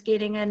for just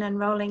getting in and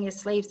rolling your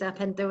sleeves up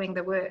and doing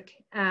the work.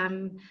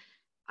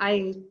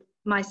 I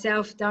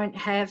myself don't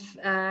have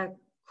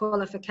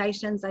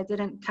qualifications. I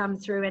didn't come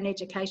through an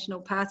educational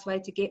pathway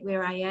to get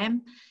where I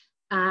am.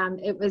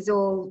 It was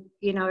all,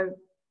 you know,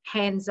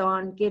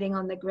 hands-on, getting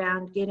on the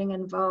ground, getting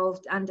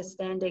involved,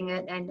 understanding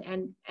it,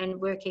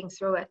 and working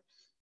through it.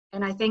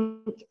 And I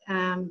think,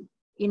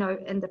 you know,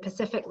 in the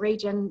Pacific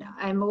region,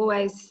 I'm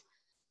always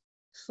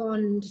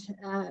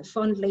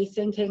fondly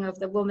thinking of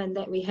the women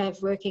that we have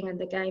working in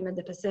the game in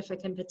the Pacific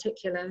in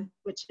particular,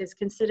 which is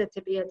considered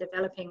to be a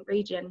developing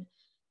region,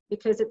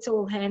 because it's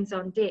all hands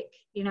on deck.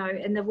 You know,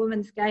 in the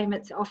women's game,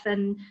 it's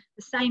often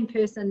the same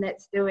person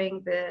that's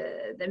doing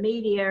the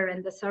media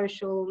and the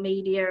social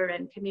media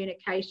and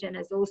communication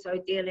is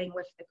also dealing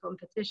with the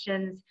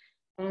competitions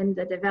and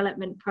the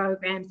development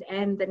programs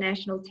and the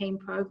national team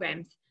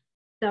programs.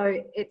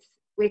 So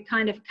we're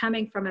kind of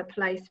coming from a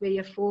place where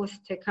you're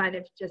forced to kind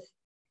of just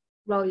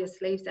roll your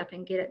sleeves up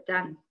and get it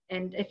done.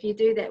 And if you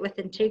do that with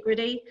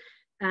integrity,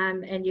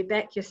 and you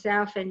back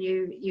yourself, and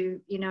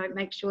you know,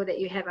 make sure that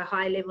you have a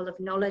high level of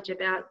knowledge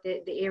about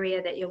the area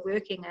that you're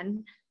working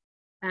in,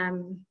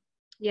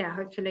 yeah,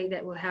 hopefully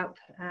that will help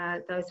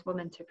those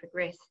women to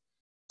progress.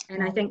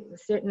 And I think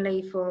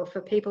certainly for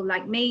people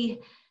like me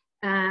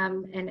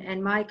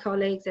and my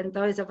colleagues and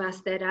those of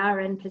us that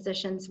are in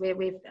positions where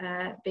we've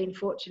been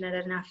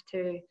fortunate enough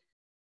to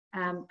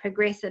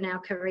progress in our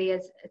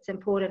careers, it's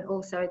important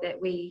also that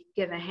we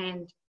give a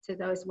hand to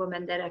those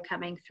women that are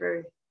coming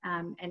through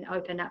and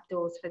open up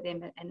doors for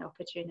them and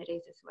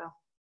opportunities as well.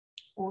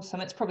 Awesome.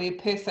 It's probably a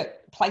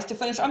perfect place to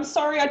finish. I'm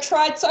sorry, I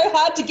tried so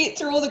hard to get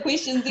through all the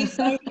questions. There's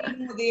so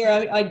many more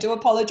there. I do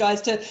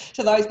apologise to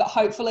those, but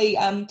hopefully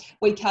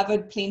we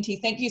covered plenty.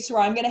 Thank you,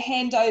 Sarai. I'm going to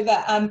hand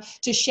over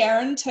to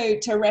Sharon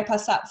to wrap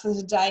us up for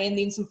today, and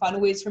then some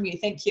final words from you.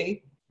 Thank you.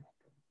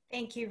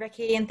 Thank you,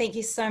 Ricky, and thank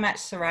you so much,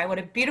 Sarai. What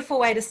a beautiful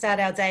way to start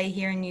our day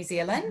here in New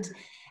Zealand.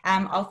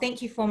 I'll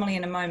thank you formally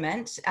in a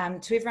moment.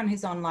 To everyone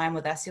who's online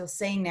with us, you'll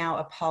see now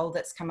a poll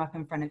that's come up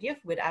in front of you.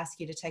 We'd ask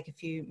you to take a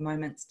few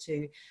moments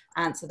to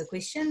answer the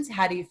questions.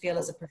 How do you feel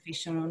as a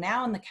professional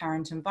now in the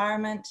current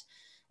environment?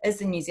 Is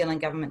the New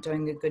Zealand government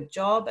doing a good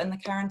job in the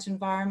current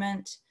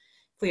environment?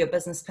 For your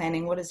business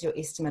planning, what is your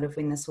estimate of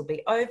when this will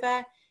be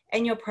over?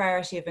 And your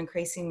priority of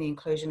increasing the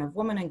inclusion of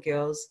women and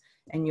girls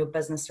in your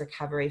business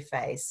recovery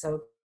phase. So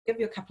I'll give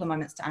you a couple of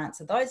moments to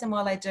answer those. And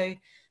while I do,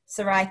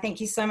 Sarai, thank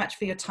you so much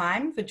for your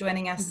time, for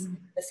joining us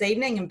this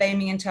evening and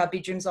beaming into our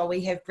bedrooms while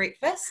we have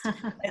breakfast.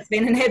 It's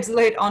been an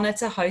absolute honour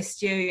to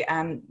host you.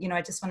 You know,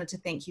 I just wanted to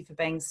thank you for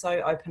being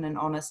so open and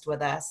honest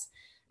with us.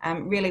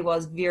 Really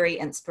was very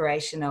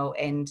inspirational,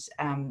 and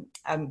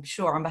I'm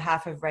sure on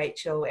behalf of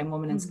Rachel and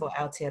Women in Sport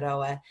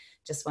Aotearoa,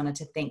 just wanted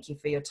to thank you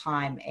for your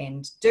time,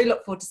 and do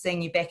look forward to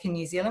seeing you back in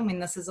New Zealand when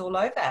this is all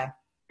over.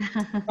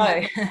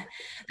 So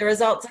the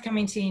results are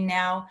coming to you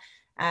now.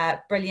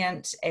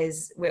 Brilliant,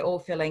 as we're all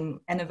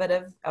feeling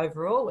innovative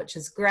overall, which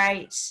is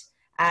great.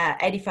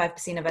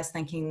 85% of us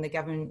thinking the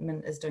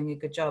government is doing a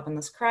good job in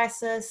this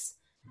crisis.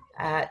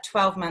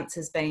 12 months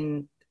has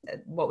been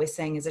what we're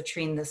seeing as a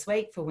trend this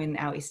week for when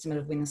our estimate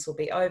of when this will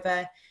be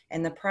over,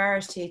 and the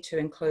priority to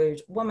include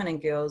women and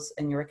girls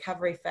in your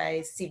recovery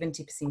phase,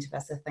 70% of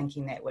us are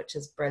thinking that, which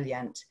is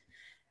brilliant.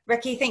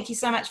 Ricky, thank you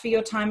so much for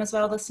your time as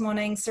well this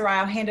morning. Sarai,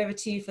 I'll hand over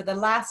to you for the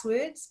last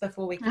words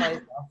before we close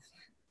off.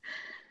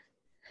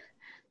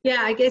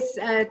 Yeah, I guess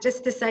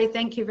just to say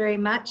thank you very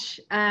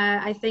much.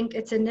 I think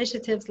it's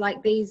initiatives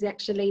like these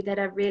actually that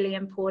are really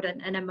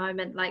important in a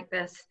moment like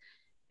this.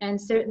 And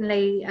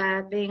certainly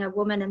being a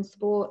woman in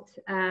sport,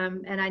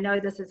 and I know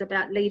this is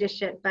about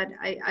leadership, but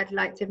I'd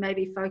like to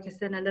maybe focus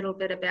in a little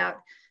bit about,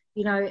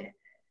 you know,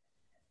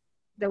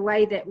 the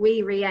way that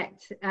we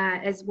react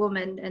as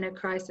women in a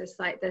crisis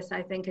like this,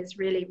 I think is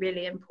really,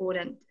 really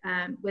important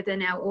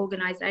within our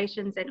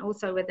organisations and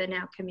also within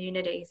our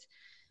communities.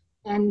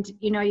 And,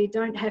 you know, you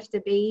don't have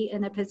to be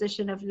in a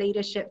position of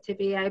leadership to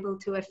be able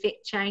to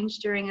affect change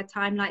during a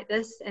time like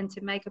this and to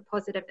make a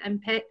positive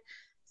impact.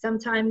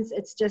 Sometimes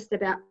it's just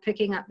about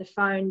picking up the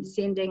phone,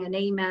 sending an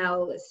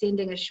email,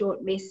 sending a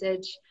short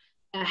message,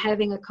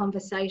 having a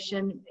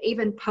conversation,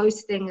 even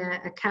posting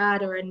a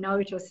card or a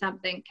note or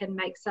something can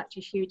make such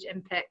a huge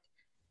impact.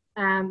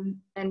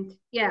 And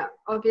yeah,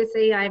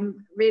 obviously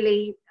I'm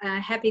really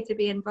happy to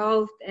be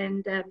involved,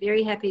 and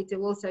very happy to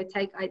also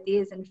take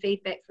ideas and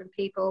feedback from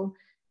people,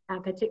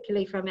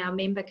 particularly from our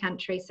member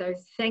country. So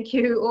thank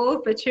you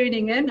all for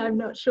tuning in. I'm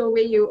not sure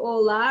where you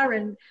all are,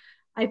 and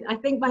I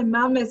think my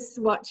mum is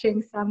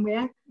watching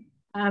somewhere.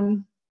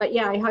 But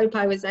yeah, I hope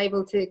I was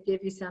able to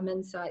give you some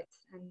insights,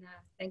 and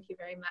thank you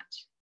very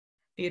much.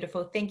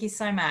 Beautiful. Thank you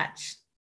so much.